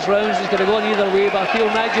of close rounds. He's going to go either way, but I feel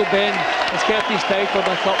Nigel Benn has kept his title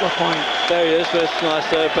by a couple of points. There he is. That's nice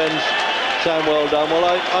there. Benn's saying well done. Well,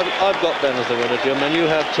 I've got Ben as the winner, Jim, and you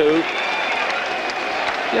have too.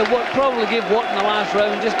 Yeah, what probably gave Wharton the last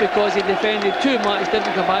round just because he defended too much,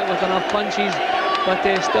 didn't come back with enough punches, but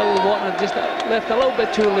still Wharton had just left a little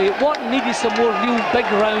bit too late. Wharton needed some more real big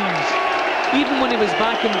rounds. Even when he was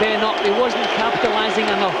backing Ben up, he wasn't capitalising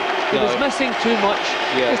enough. He was missing too much.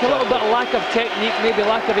 Yeah, just a little bit of lack of technique, maybe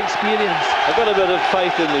lack of experience. I've got a bit of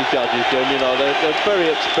faith in these judges, Jim. You know, they're very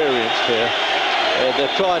experienced here.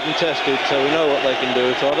 They're tried and tested, so we know what they can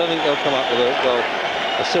do. So I don't think they'll come up with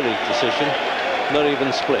a silly decision. Not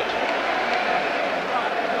even split.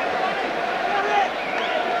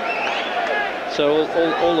 So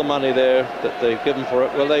all the money there that they've given for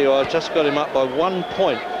it, well, there you are. Just got him up by 1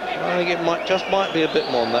 point. I think it might be a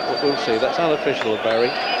bit more than that, but we'll see. That's unofficial,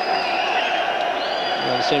 Barry.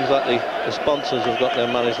 And it seems like the sponsors have got their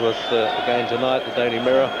money's worth again tonight. The Daily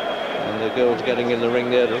Mirror and the girls getting in the ring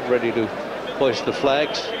there, ready to hoist the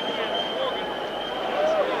flags.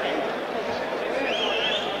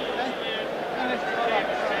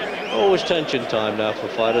 Always tension time now for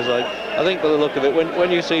fighters. I think by the look of it,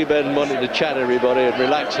 when you see Ben wanting to chat everybody and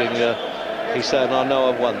relaxing, he's saying, I know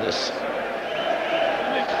I've won this.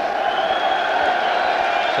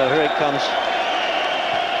 So here it comes.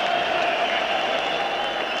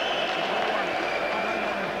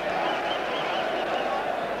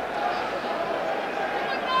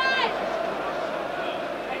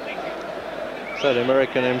 So the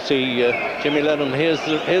American MC, Jimmy Lennon, here's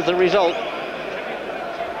the result.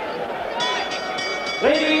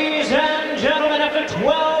 Ladies and gentlemen, after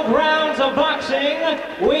 12 rounds of boxing,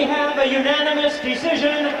 we have a unanimous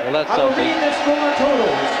decision. Well, that's I will read the score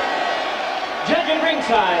totals. Judging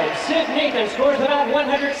ringside, Sid Nathan scores the bout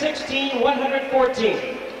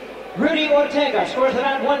 116-114. Rudy Ortega scores the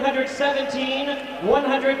bout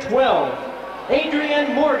 117-112.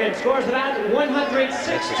 Adrian Morgan scores the bout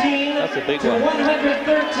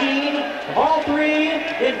 116-113. All three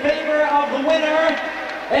in favor of the winner.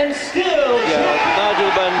 And still,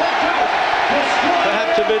 Nigel Benn,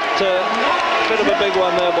 perhaps a bit of a big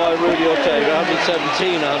one there by Rudy Ortega,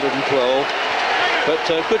 117-112. But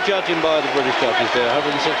good judging by the British judges there,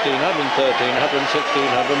 116, 113,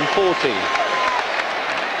 116, 114.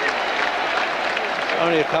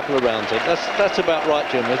 Only a couple of rounds. That's about right,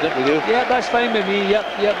 Jim, isn't it, with you? Yeah, that's fine with me. Yep,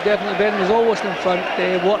 definitely. Ben was always in front.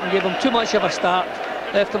 Wharton gave him too much of a start,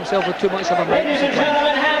 left himself with too much of a match. Ladies and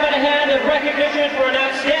gentlemen, have in hand of recognition for an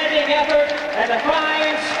outstanding effort and a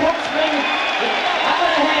fine sportsman. Have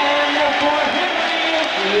in hand for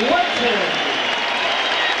Henry Wharton.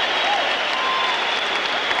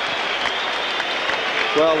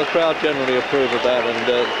 Well, the crowd generally approve of that,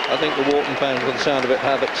 and I think the Wharton fans, with the sound of it,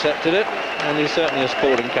 have accepted it. And he's certainly a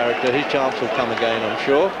sporting character. His chance will come again, I'm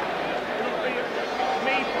sure.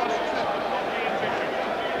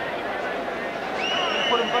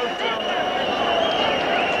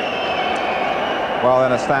 Well,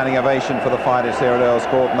 then a standing ovation for the fighters here at Earls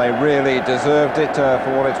Court, and they really deserved it.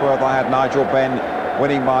 For what it's worth, I had Nigel Benn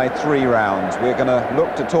winning by 3 rounds. We're going to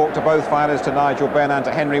look to talk to both fighters, to Nigel Benn and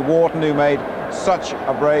to Henry Wharton, who made such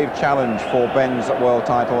a brave challenge for Benn's world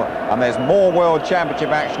title. And there's more World Championship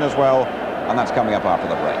action as well, and that's coming up after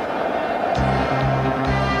the break.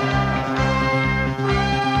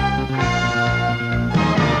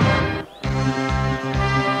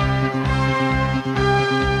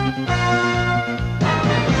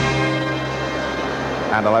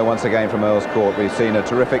 And hello once again from Earls Court. We've seen a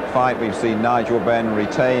terrific fight. We've seen Nigel Benn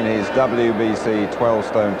retain his WBC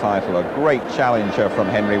 12-stone title. A great challenger from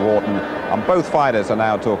Henry Wharton. And both fighters are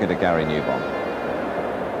now talking to Gary Newbon.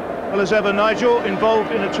 Well, as ever, Nigel,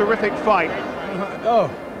 involved in a terrific fight.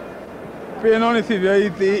 Oh, being honest with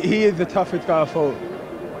you, he is the toughest guy I fought.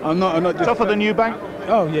 I'm not just... Tougher than Eubank?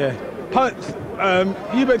 Oh, yeah.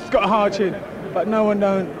 Eubank's got a hard chin, but no one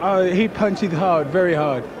don't. He punches hard, very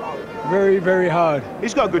hard. Very, very hard.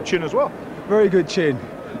 He's got a good chin as well. Very good chin.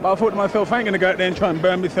 But I thought to myself, I ain't going to go out there and try and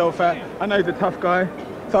burn myself out. I know he's a tough guy.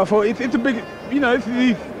 So I thought, it's a big, you know, it's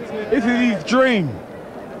his dream.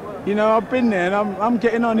 You know, I've been there and I'm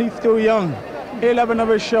getting on, he's still young. He'll have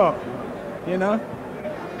another shot, you know.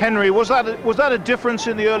 Henry, was that a difference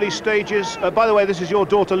in the early stages? By the way, this is your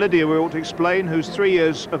daughter Lydia, we ought to explain, who's 3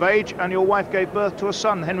 years of age, and your wife gave birth to a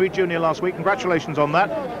son, Henry Jr., last week. Congratulations on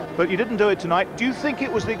that. But you didn't do it tonight. Do you think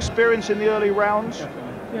it was the experience in the early rounds?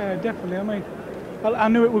 Yeah, definitely. I mean, I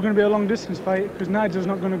knew it was going to be a long distance fight because Nigel's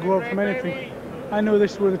not going to go up from anything. I knew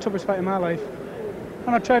this was the toughest fight of my life.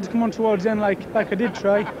 And I tried to come on towards the end like I did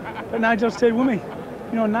try, but Nigel stayed with me.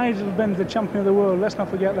 You know, Nigel Benn's the champion of the world, let's not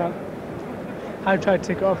forget that. I tried to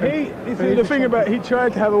take it off him. The thing about he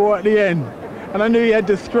tried to have a war at the end, and I knew he had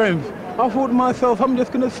the strength. I thought to myself, I'm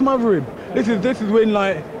just going to smother him. This is when,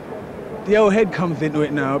 like, the old head comes into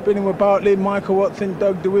it now. I've been in with Bartley, Michael Watson,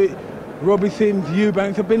 Doug DeWitt, Robbie Sims,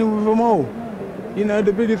 Eubanks. I've been in with them all. You know,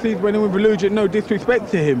 the biggest thing went in with Reluctant, no disrespect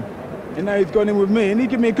to him. And now he's gone in with me, and he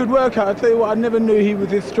gave me a good workout. I tell you what, I never knew he was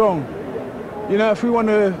this strong. You know, if we want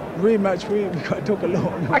a rematch, we've got to talk a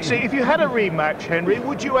lot. Actually, if you had a rematch, Henry,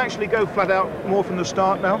 would you actually go flat out more from the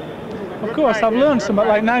start now? Of course, I've learned something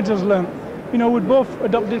like Nigel's learned. You know, we'd both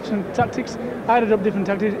adopt different tactics. I'd adopt different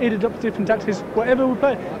tactics, he'd adopt different tactics. Whatever we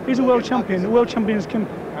play, he's a world champion. The world champions can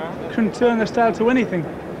turn their style to anything.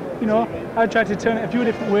 You know, I tried to turn it a few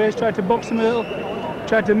different ways, tried to box him a little,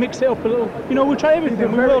 tried to mix it up a little. You know, we try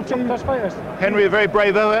everything. We're world top-class fighters. Henry, a very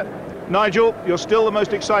brave effort. Nigel, you're still the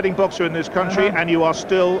most exciting boxer in this country, and you are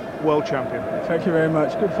still world champion. Thank you very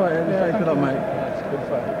much. Good fight. Thanks a lot, mate. Good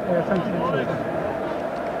fight. Yeah, thank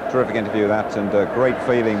you. Terrific interview that, and a great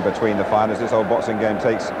feeling between the fighters. This whole boxing game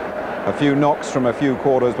takes a few knocks from a few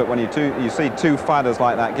quarters, but when you see two fighters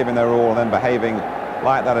like that giving their all and then behaving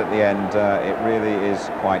like that at the end, it really is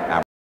quite